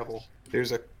to travel.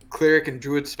 There's a cleric and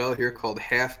druid spell here called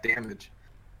half damage.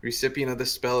 The recipient of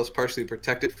this spell is partially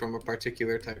protected from a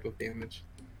particular type of damage.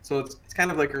 So it's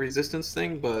kind of like a resistance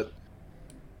thing, but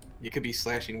you could be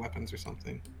slashing weapons or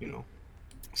something,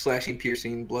 slashing,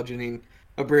 piercing, bludgeoning,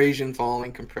 abrasion,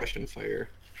 falling, compression, fire,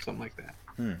 something like that.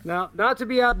 Now, not to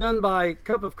be outdone by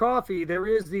Cup of Coffee, there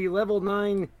is the level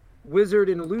 9 wizard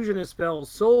and illusionist spell,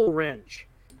 Soul Wrench.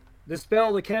 This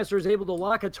spell, the caster is able to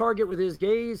lock a target with his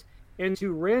gaze and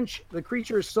to wrench the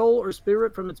creature's soul or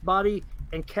spirit from its body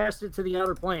and cast it to the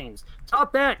outer planes.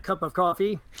 Top that, Cup of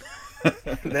Coffee.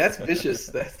 That's vicious.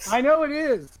 I know it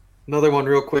is. Another one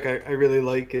real quick I really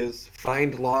like is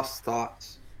Find Lost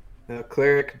Thoughts.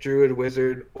 Cleric, druid,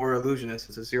 wizard, or illusionist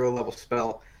is a 0 level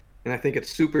spell. And I think it's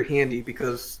super handy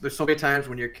because there's so many times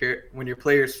when your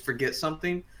players forget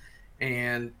something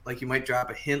and like you might drop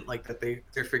a hint like that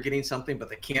they're forgetting something but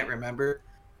they can't remember.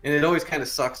 And it always kind of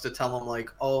sucks to tell them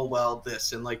like, oh, well,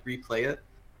 this, and like replay it.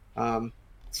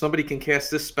 Somebody can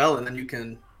cast this spell and then you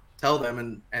can tell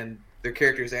them and their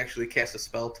characters actually cast a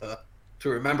spell to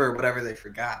remember whatever they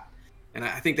forgot. And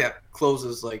I think that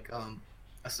closes like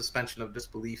a suspension of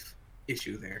disbelief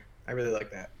issue there. I really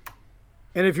like that.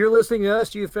 And if you're listening to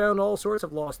us, you found all sorts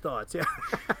of lost thoughts. Yeah.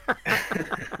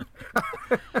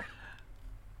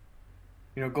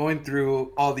 Going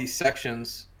through all these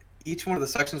sections, each one of the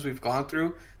sections we've gone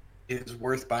through is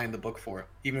worth buying the book for.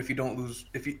 Even if you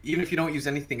don't use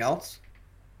anything else,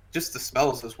 just the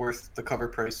spells is worth the cover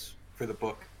price for the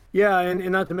book. Yeah,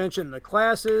 and not to mention the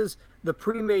classes, the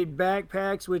pre-made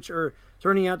backpacks, which are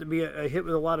turning out to be a hit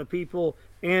with a lot of people.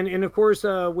 And of course,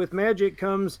 with Magic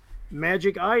comes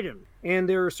magic items. And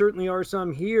there certainly are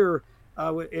some here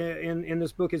in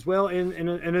this book as well. And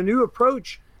a new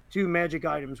approach to magic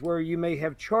items where you may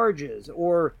have charges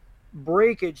or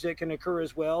breakage that can occur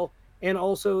as well. And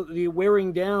also the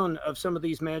wearing down of some of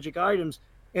these magic items.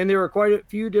 And there are quite a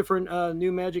few different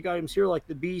new magic items here, like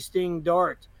the Bee Sting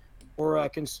Dart or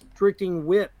Constricting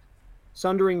Whip,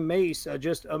 Sundering Mace,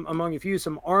 just among a few,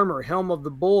 some armor, Helm of the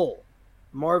Bull,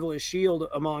 Marvelous Shield,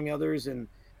 among others, and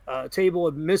a table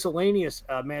of miscellaneous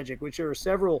magic, which there are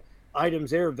several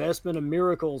items there, Vestment of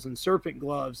Miracles and Serpent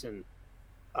Gloves and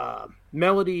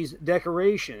Melody's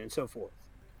Decoration and so forth.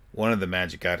 One of the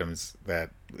magic items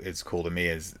that is cool to me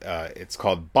is it's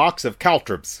called Box of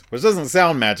Caltrops, which doesn't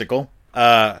sound magical,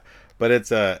 but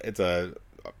it's a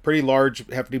pretty large,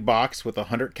 hefty box with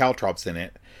 100 caltrops in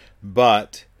it.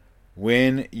 But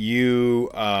when you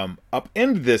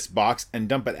upend this box and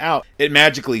dump it out, it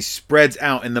magically spreads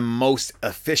out in the most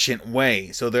efficient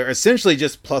way. So they're essentially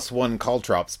just +1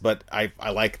 caltrops, but I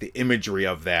like the imagery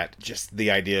of that. Just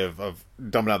the idea of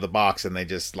dumping out the box and they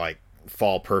just like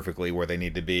fall perfectly where they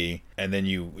need to be. And then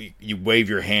you wave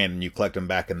your hand and you collect them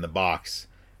back in the box.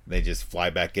 They just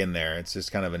fly back in there. It's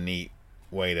just kind of a neat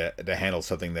way to handle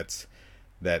something that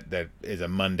is a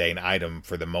mundane item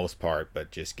for the most part, but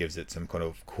just gives it some kind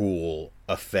of cool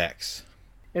effects.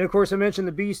 And of course, I mentioned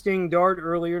the Bee Sting Dart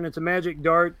earlier, and it's a magic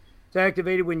dart. It's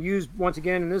activated when used, once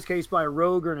again, in this case by a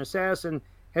rogue or an assassin.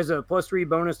 Has a +3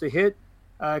 bonus to hit.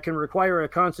 Can require a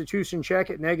Constitution check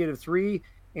at -3.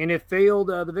 And if failed,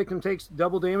 the victim takes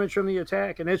double damage from the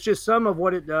attack. And it's just some of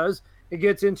what it does. It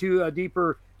gets into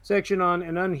deeper section on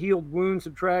an unhealed wound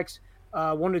subtracts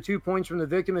 1 to 2 points from the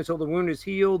victim until the wound is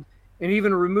healed. And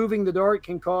even removing the dart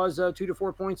can cause 2 to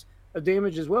 4 points of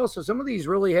damage as well. So some of these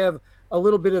really have a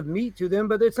little bit of meat to them,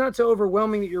 but it's not so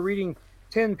overwhelming that you're reading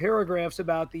 10 paragraphs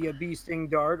about the bee sting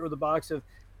dart or the box of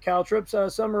caltrops.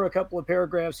 Some are a couple of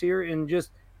paragraphs here and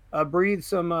just breathe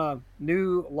some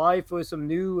new life with some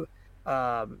new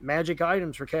magic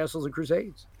items for Castles and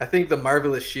Crusades. I think the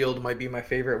Marvelous Shield might be my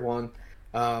favorite one.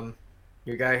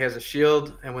 Your guy has a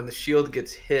shield, and when the shield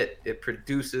gets hit, it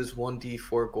produces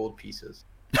 1d4 gold pieces.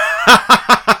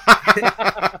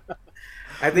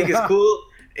 I think it's cool,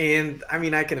 and I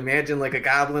mean, I can imagine like a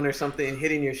goblin or something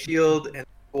hitting your shield, and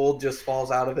gold just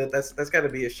falls out of it. That's got to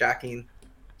be a shocking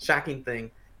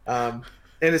thing. And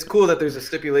it's cool that there's a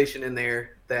stipulation in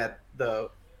there that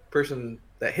the person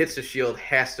that hits the shield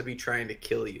has to be trying to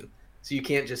kill you, so you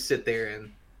can't just sit there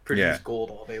and produce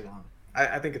gold all day long.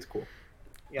 I think it's cool.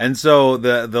 Yeah. And so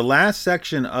the last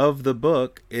section of the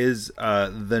book is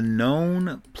the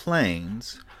known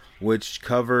planes, which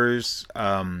covers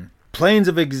planes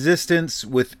of existence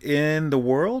within the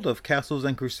world of Castles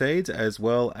and Crusades, as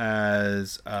well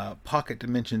as pocket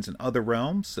dimensions and other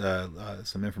realms.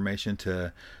 Some information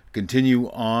to continue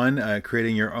on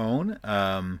creating your own,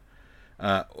 and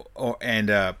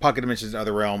pocket dimensions and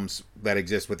other realms that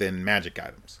exist within magic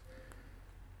items.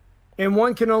 And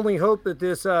one can only hope that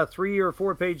this 3 or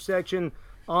 4 page section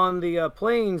on the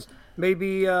planes may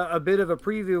be a bit of a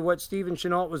preview of what Stephen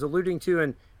Chenault was alluding to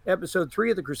in episode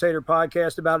 3 of the Crusader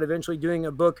podcast about eventually doing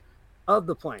a book of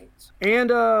the planes.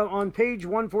 And on page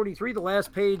 143, the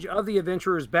last page of the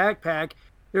Adventurer's Backpack,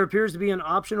 there appears to be an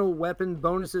optional weapon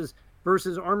bonuses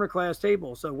versus armor class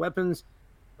table. So weapons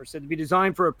are said to be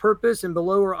designed for a purpose, and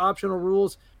below are optional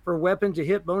rules for weapon to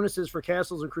hit bonuses for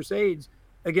Castles and Crusades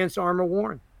against armor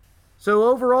worn. So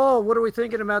overall, what are we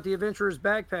thinking about the Adventurer's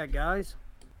Backpack, guys?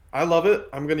 I love it.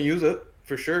 I'm going to use it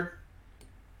for sure.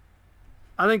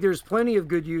 I think there's plenty of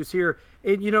good use here.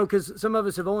 Because some of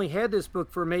us have only had this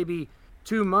book for maybe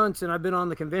 2 months, and I've been on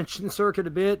the convention circuit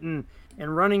a bit and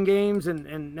running games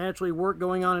and naturally work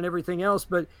going on and everything else.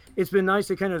 But it's been nice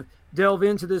to kind of delve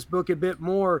into this book a bit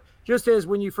more, just as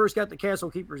when you first got the Castle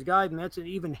Keeper's Guide, and that's an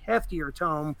even heftier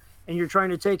tome, and you're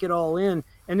trying to take it all in.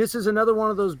 And this is another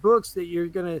one of those books that you're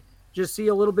going to just see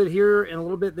a little bit here and a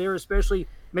little bit there, especially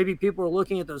maybe people are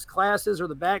looking at those classes or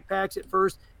the backpacks at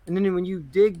first. And then when you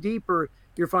dig deeper,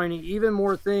 you're finding even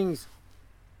more things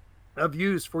of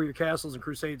use for your Castles and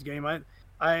Crusades game.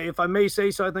 If I may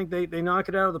say so, I think they knock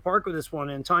it out of the park with this one,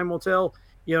 and time will tell,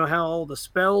 how all the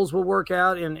spells will work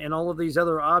out and all of these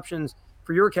other options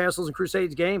for your Castles and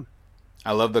Crusades game.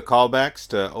 I love the callbacks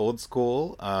to old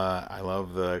school. I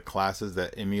love the classes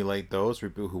that emulate those, for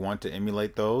people who want to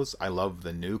emulate those. I love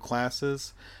the new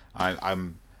classes.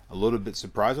 I'm a little bit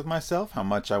surprised with myself how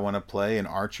much I want to play an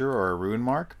archer or a rune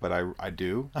mark, but I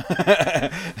do.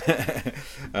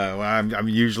 I'm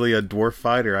usually a dwarf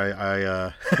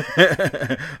fighter.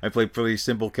 I play pretty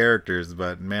simple characters,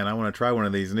 but man, I want to try one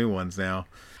of these new ones now.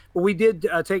 Well, we did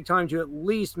take time to at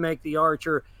least make the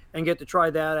archer and get to try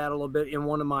that out a little bit in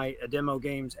one of my demo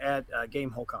games at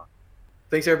GameholeCon.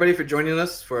 Thanks, everybody, for joining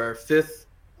us for our 5th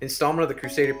installment of the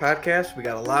Crusader podcast. We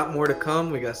got a lot more to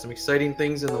come. We got some exciting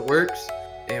things in the works,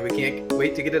 and we can't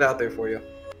wait to get it out there for you.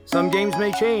 Some games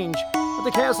may change, but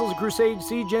the Castles and Crusades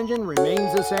siege engine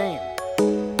remains the same.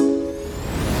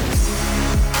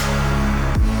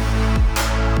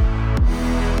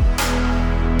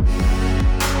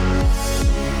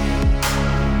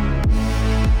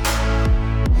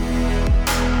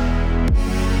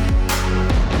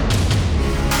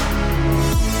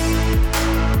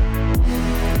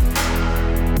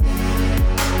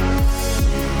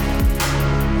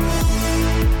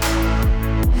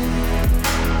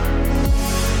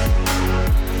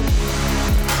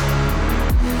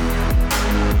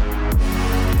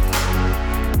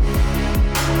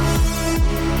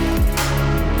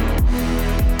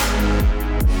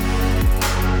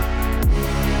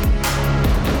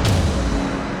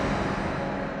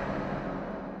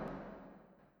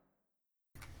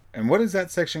 And what is that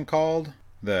section called?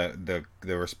 The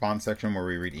response section where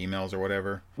we read emails or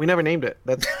whatever? We never named it.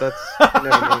 That's we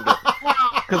never named it.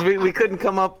 Because we couldn't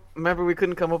come up. Remember, we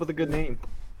couldn't come up with a good name.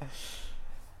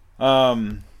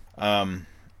 Jeez.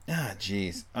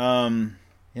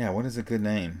 Yeah, what is a good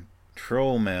name?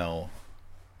 Troll Mail.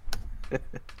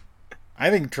 I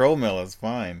think Troll Mail is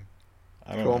fine.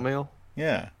 Troll Mail?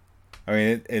 Yeah. I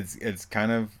mean, it's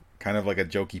kind of like a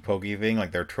jokey pokey thing,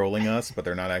 like they're trolling us, but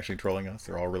they're not actually trolling us.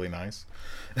 They're all really nice.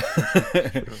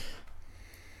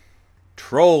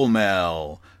 Troll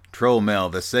Mail,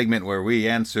 the segment where we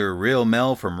answer real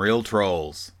mail from real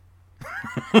trolls.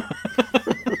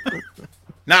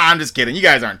 Nah, I'm just kidding. You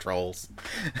guys aren't trolls.